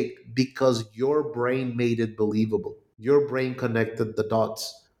sick, because your brain made it believable. Your brain connected the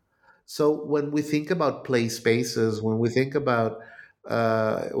dots. So when we think about play spaces, when we think about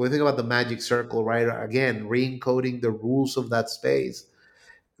the magic circle, right? Again, re-encoding the rules of that space.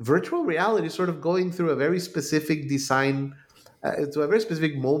 Virtual reality is sort of going through a very specific design, to a very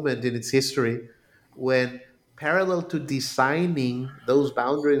specific moment in its history, when parallel to designing those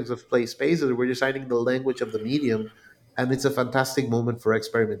boundaries of play spaces, we're designing the language of the medium, and it's a fantastic moment for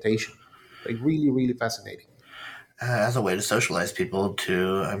experimentation. Like really, really fascinating. As a way to socialize people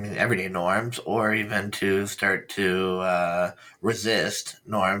to, I mean, everyday norms, or even to start to resist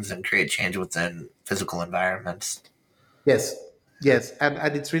norms and create change within physical environments. Yes, yes,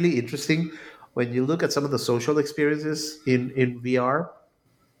 and it's really interesting when you look at some of the social experiences in VR.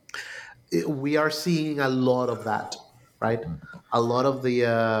 We are seeing a lot of that, right? A lot of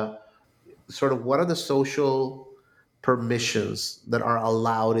the sort of what are the social permissions that are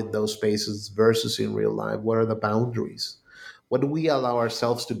allowed in those spaces versus in real life? What are the boundaries? What do we allow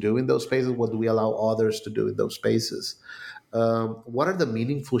ourselves to do in those spaces? What do we allow others to do in those spaces? What are the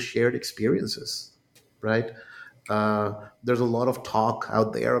meaningful shared experiences, right? There's a lot of talk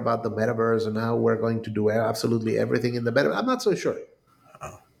out there about the metaverse and how we're going to do absolutely everything in the metaverse. I'm not so sure,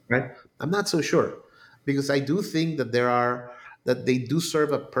 right? I'm not so sure, because I do think that that they do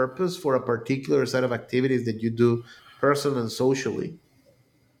serve a purpose for a particular set of activities that you do personally and socially.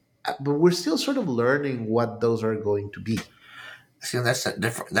 But we're still sort of learning what those are going to be. See, that's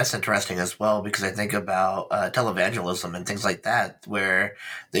different. That's interesting as well, because I think about televangelism and things like that, where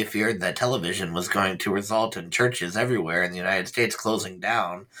they feared that television was going to result in churches everywhere in the United States closing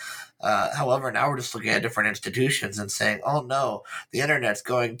down. However, now we're just looking at different institutions and saying, "Oh no, the internet's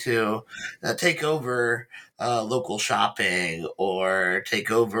going to take over local shopping or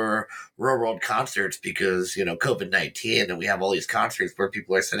take over real world concerts because COVID-19, and we have all these concerts where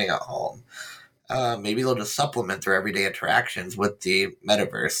people are sitting at home." Maybe they'll just supplement their everyday interactions with the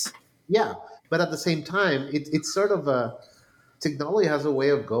metaverse. Yeah, but at the same time, it's sort of a technology has a way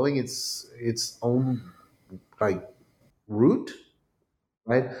of going its own like route,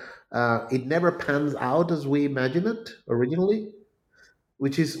 right? It never pans out as we imagine it originally,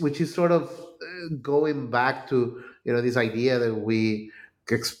 which is sort of going back to this idea that we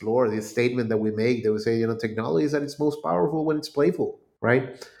explore, this statement that we make, that we say technology is at its most powerful when it's playful,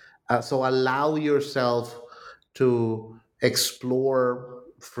 right? So allow yourself to explore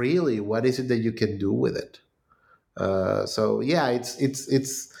freely what is it that you can do with it. So yeah, it's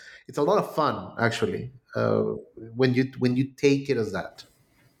a lot of fun actually, when you take it as that.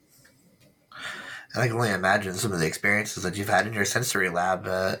 And I can only imagine some of the experiences that you've had in your sensory lab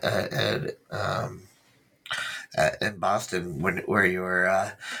in Boston, where you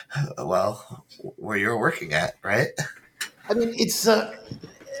were, where you were working at, right? I mean, it's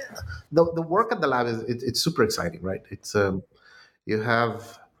the work at the lab it's super exciting, right? It's you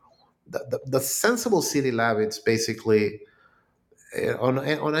have the sensible city lab. It's basically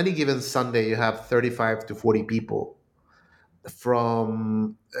on any given Sunday you have 35 to 40 people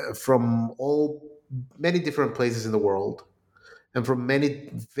from all many different places in the world, and from many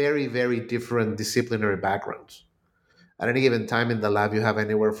very very different disciplinary backgrounds. At any given time in the lab, you have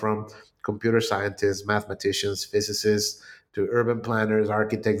anywhere from computer scientists, mathematicians, physicists, to urban planners,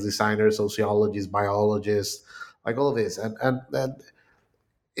 architects, designers, sociologists, biologists, like all of this. And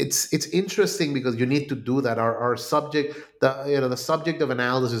it's interesting because you need to do that. Our subject, the subject of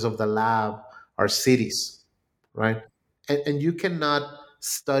analysis of the lab are cities, right? And you cannot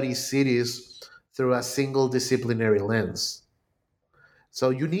study cities through a single disciplinary lens. So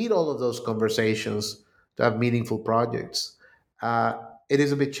you need all of those conversations to have meaningful projects. It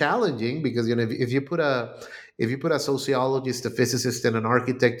is a bit challenging because if you put a sociologist, a physicist, and an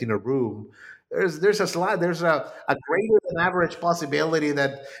architect in a room, there's a greater than average possibility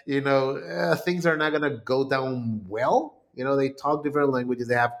that things are not going to go down well. They talk different languages,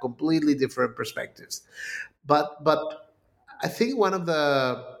 they have completely different perspectives. But I think one of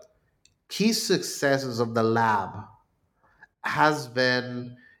the key successes of the lab has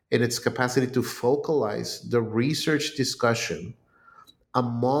been in its capacity to focalize the research discussion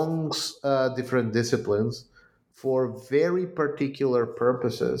amongst different disciplines for very particular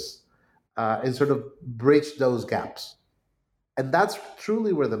purposes, and sort of bridge those gaps. And that's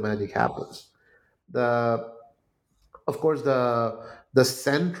truly where the magic happens. The Of course, the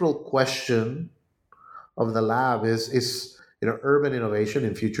central question of the lab is urban innovation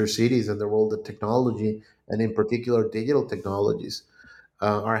in future cities and the role that technology, and in particular digital technologies,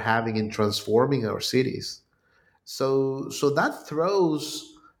 are having in transforming our cities. So that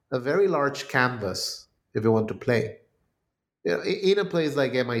throws a very large canvas if you want to play. In a place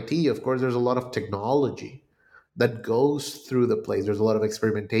like MIT, of course, there's a lot of technology that goes through the place. There's a lot of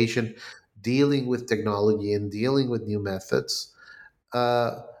experimentation dealing with technology and dealing with new methods.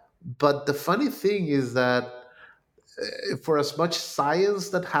 Uh, but the funny thing is that for as much science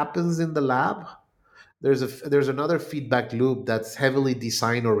that happens in the lab, there's another feedback loop that's heavily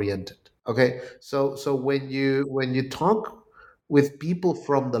design oriented. Okay, so when you talk with people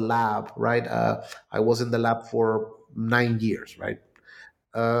from the lab, right? I was in the lab for 9 years, right?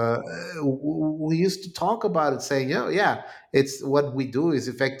 uh, we used to talk about it saying, yeah, it's what we do is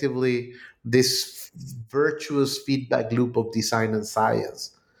effectively this virtuous feedback loop of design and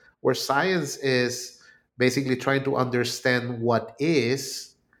science, where science is basically trying to understand what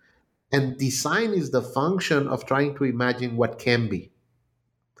is, and design is the function of trying to imagine what can be,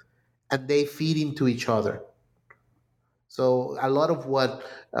 and they feed into each other. So a lot of what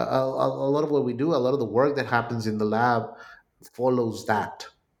we do, a lot of the work that happens in the lab follows that,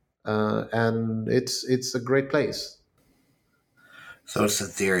 and it's a great place. So it's a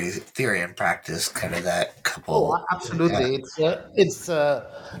theory and practice, kind of that Oh, couple. Yeah. absolutely!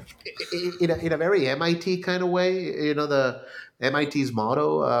 In a very MIT kind of way. The MIT's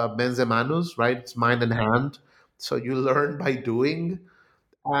motto, "Mens manus," right? It's mind and hand. So you learn by doing,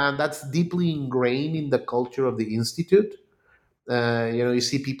 and that's deeply ingrained in the culture of the institute. You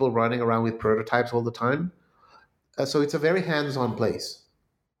see people running around with prototypes all the time. So it's a very hands-on place,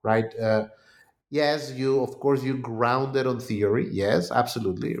 right? Yes, you of course you grounded on theory. Yes,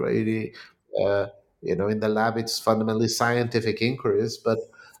 absolutely, right. uh, in the lab it's fundamentally scientific inquiries, but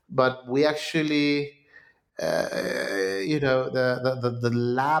we actually, the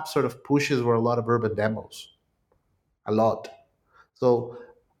lab sort of pushes for a lot of urban demos, a lot. So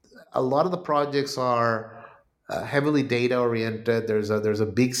a lot of the projects are heavily data oriented. There's a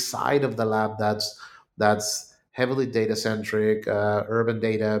big side of the lab that's heavily data centric, urban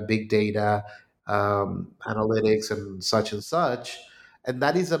data, big data, analytics, and such. And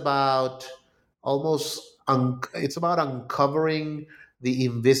that is about it's about uncovering the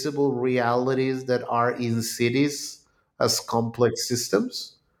invisible realities that are in cities as complex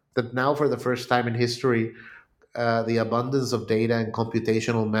systems. That now, for the first time in history, the abundance of data and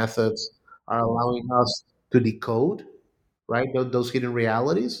computational methods are allowing us to decode, right, those hidden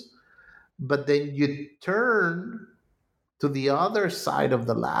realities. But then you turn to the other side of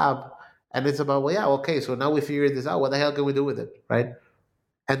the lab, and it's about, well, yeah, okay, so now we figured this out. What the hell can we do with it, right?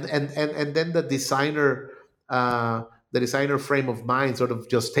 And then the designer frame of mind sort of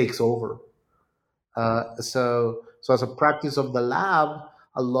just takes over. So as a practice of the lab,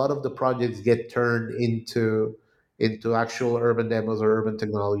 a lot of the projects get turned into actual urban demos or urban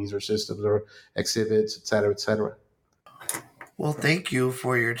technologies or systems or exhibits, et cetera, et cetera. Well, thank you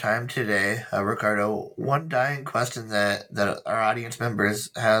for your time today, Ricardo. One dying question that our audience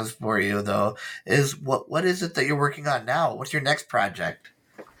members has for you, though, is what is it that you're working on now? What's your next project?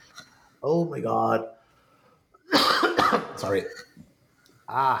 Oh my God. Sorry.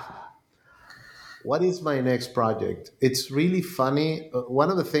 Ah, what is my next project? It's really funny. One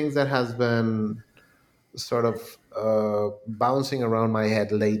of the things that has been sort of bouncing around my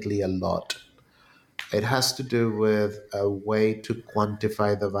head lately a lot, it has to do with a way to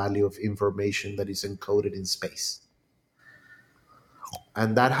quantify the value of information that is encoded in space.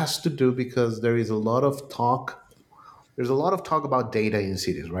 And that has to do because there's a lot of talk about data in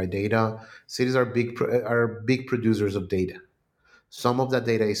cities, right? Cities are big producers of data. Some of that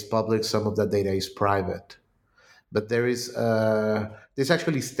data is public, some of that data is private. But this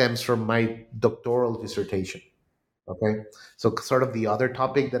actually stems from my doctoral dissertation. Okay, so sort of the other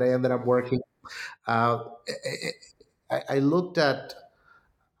topic that I ended up working. Uh, I looked at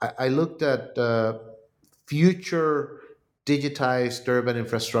I looked at future digitized urban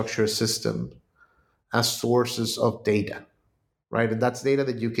infrastructure system as sources of data, right? And that's data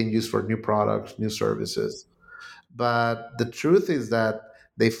that you can use for new products, new services. But the truth is that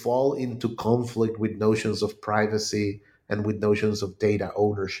they fall into conflict with notions of privacy and with notions of data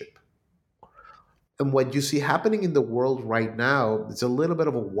ownership. And what you see happening in the world right now, it's a little bit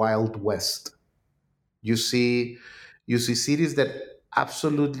of a wild west. You see, you see cities that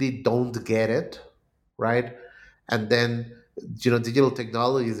absolutely don't get it, right? And then, digital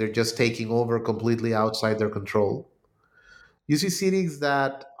technologies, they're just taking over completely outside their control. You see cities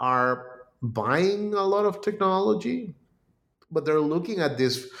that are buying a lot of technology, but they're looking at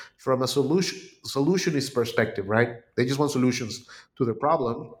this from a solutionist perspective, right? They just want solutions to the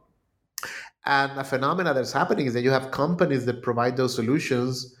problem. And a phenomena that's happening is that you have companies that provide those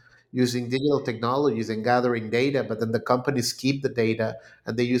solutions using digital technologies and gathering data, but then the companies keep the data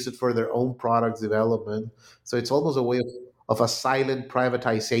and they use it for their own products development. So it's almost a way of a silent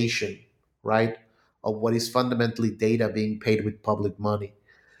privatization, right? Of what is fundamentally data being paid with public money.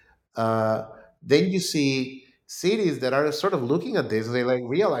 Uh, then you see cities that are sort of looking at this and they like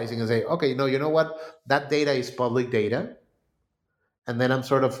realizing and say, okay, no, you know what? That data is public data, and then I'm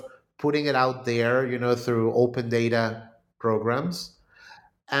sort of putting it out there, through open data programs.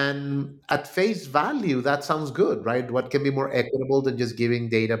 And at face value, that sounds good, right? What can be more equitable than just giving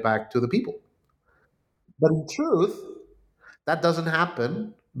data back to the people? But in truth, that doesn't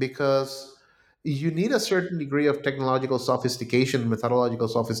happen because you need a certain degree of technological sophistication, methodological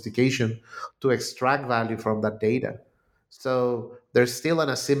sophistication to extract value from that data. So there's still an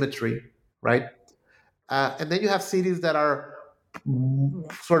asymmetry, right? And then you have cities that are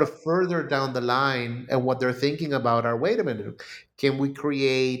sort of further down the line, and what they're thinking about are, wait a minute, can we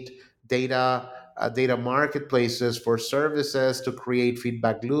create data marketplaces for services to create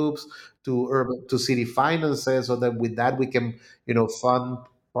feedback loops to urban to city finances, so that with that we can fund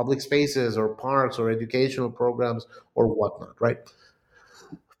public spaces or parks or educational programs or whatnot, right?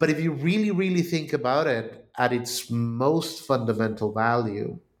 But if you really really think about it at its most fundamental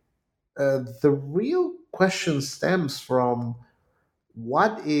value, the real question stems from,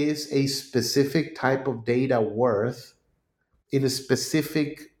 what is a specific type of data worth in a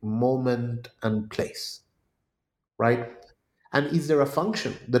specific moment and place, right? And is there a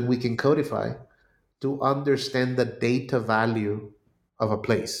function that we can codify to understand the data value of a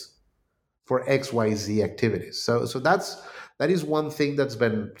place for XYZ activities? So that is one thing that's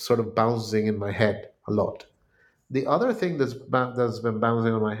been sort of bouncing in my head a lot. The other thing that's been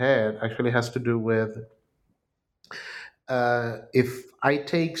bouncing on my head actually has to do with, if I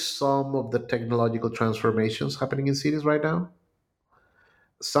take some of the technological transformations happening in cities right now,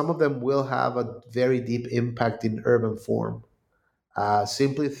 some of them will have a very deep impact in urban form,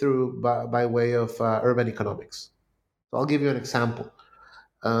 simply by way of urban economics. So I'll give you an example.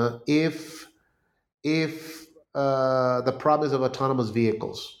 If the promise of autonomous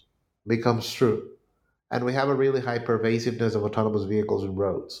vehicles becomes true, and we have a really high pervasiveness of autonomous vehicles in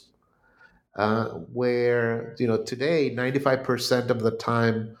roads, where today 95% of the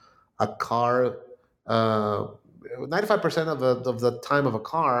time a car, uh, 95% of the time of a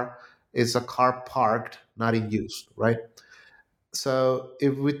car is a car parked, not in use, right? So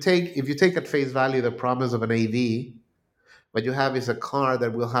if you take at face value the promise of an AV, what you have is a car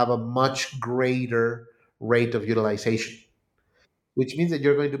that will have a much greater rate of utilization, which means that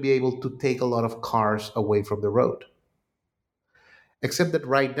you're going to be able to take a lot of cars away from the road. Except that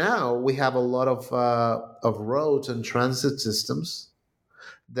right now we have a lot of roads and transit systems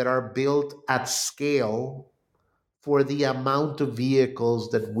that are built at scale for the amount of vehicles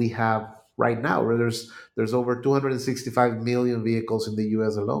that we have right now. Where there's over 265 million vehicles in the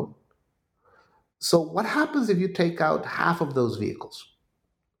U.S. alone. So what happens if you take out half of those vehicles?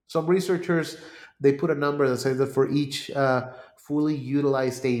 Some researchers, they put a number that says that for each fully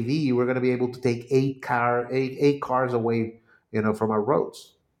utilized AV, we're going to be able to take eight cars away, from our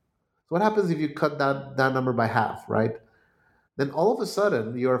roads. So what happens if you cut that number by half, right? Then all of a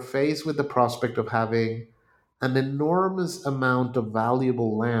sudden you're faced with the prospect of having an enormous amount of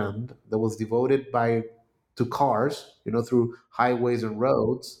valuable land that was devoted to cars, through highways and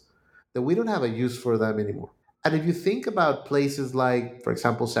roads, that we don't have a use for them anymore. And if you think about places like, for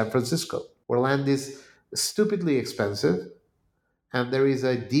example, San Francisco, where land is stupidly expensive and there is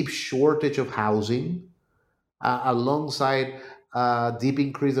a deep shortage of housing, alongside a deep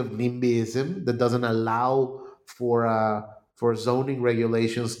increase of NIMBYism that doesn't allow for zoning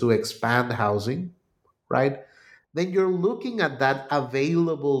regulations to expand housing, right? Then you're looking at that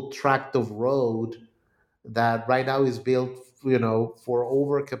available tract of road that right now is built, for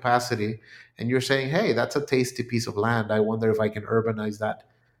overcapacity, and you're saying, hey, that's a tasty piece of land. I wonder if I can urbanize that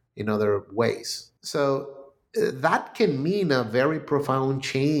in other ways. So that can mean a very profound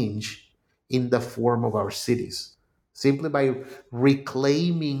change in the form of our cities, simply by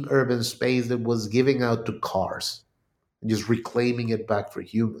reclaiming urban space that was giving out to cars and just reclaiming it back for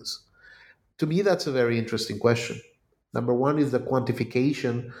humans. To me, that's a very interesting question. Number one is the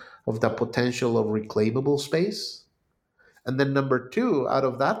quantification of the potential of reclaimable space. And then number two, out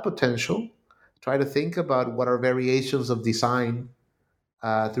of that potential, try to think about what are variations of design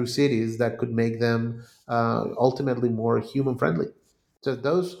through cities that could make them ultimately more human friendly. So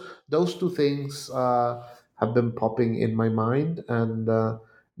those two things have been popping in my mind, and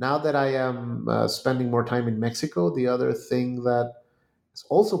now that I am spending more time in Mexico, the other thing that is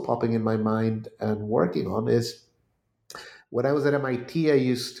also popping in my mind and working on is when I was at MIT, I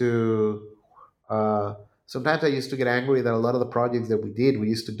used to. Sometimes I used to get angry that a lot of the projects that we did, we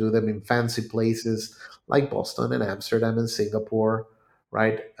used to do them in fancy places like Boston and Amsterdam and Singapore,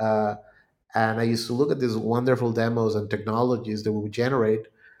 right? And I used to look at these wonderful demos and technologies that we would generate.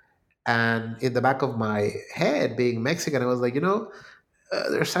 And in the back of my head, being Mexican, I was like,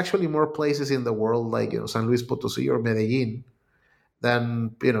 there's actually more places in the world like, San Luis Potosí or Medellin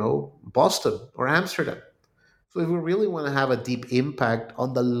than, Boston or Amsterdam. So if we really want to have a deep impact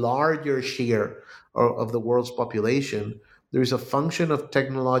on the larger share of the world's population, there is a function of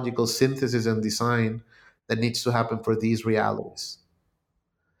technological synthesis and design that needs to happen for these realities.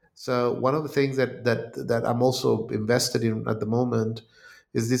 So one of the things that I'm also invested in at the moment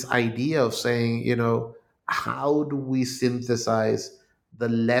is this idea of saying, how do we synthesize the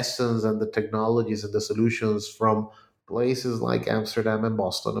lessons and the technologies and the solutions from places like Amsterdam and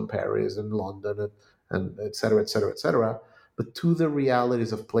Boston and Paris and London and et cetera, et cetera, et cetera, but to the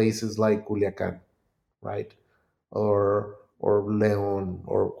realities of places like Culiacan, right? Or Leon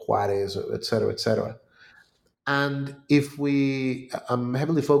or Juarez, et cetera, et cetera. And if I'm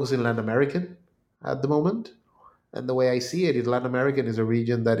heavily focused in Latin American at the moment, and the way I see it is Latin American is a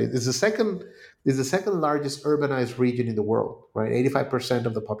region that is the second largest urbanized region in the world, right? 85%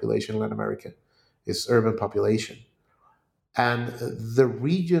 of the population in Latin America is urban population. And the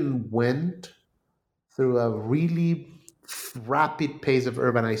region went through a really rapid pace of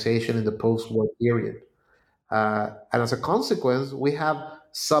urbanization in the post-war period. And as a consequence, we have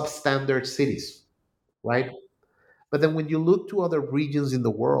substandard cities, right? But then when you look to other regions in the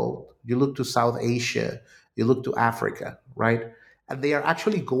world, you look to South Asia, you look to Africa, right? And they are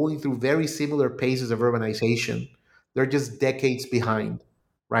actually going through very similar paces of urbanization. They're just decades behind,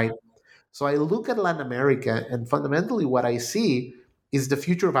 right? So I look at Latin America, and fundamentally what I see is the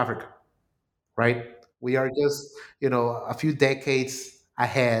future of Africa, right? We are just, a few decades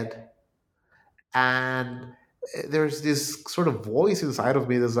ahead, and there's this sort of voice inside of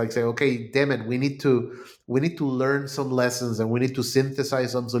me that's like saying, okay, damn it, we need to learn some lessons, and we need to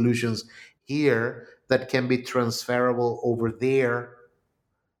synthesize some solutions here that can be transferable over there,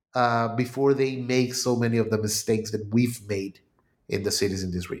 before they make so many of the mistakes that we've made in the cities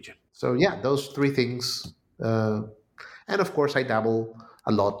in this region. So yeah, those three things. And of course, I dabble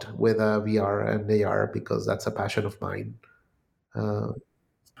a lot with VR and AR because that's a passion of mine. Uh,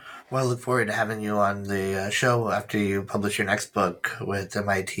 Well, I look forward to having you on the show after you publish your next book with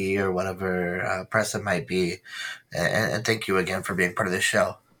MIT or whatever press it might be. And thank you again for being part of this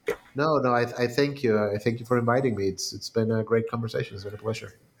show. no, no, I thank you. I thank you for inviting me. It's been a great conversation. It's been a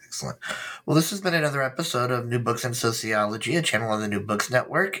pleasure. Excellent. Well, this has been another episode of New Books in Sociology, a channel on the New Books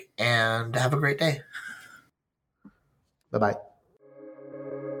Network, and have a great day. Bye bye.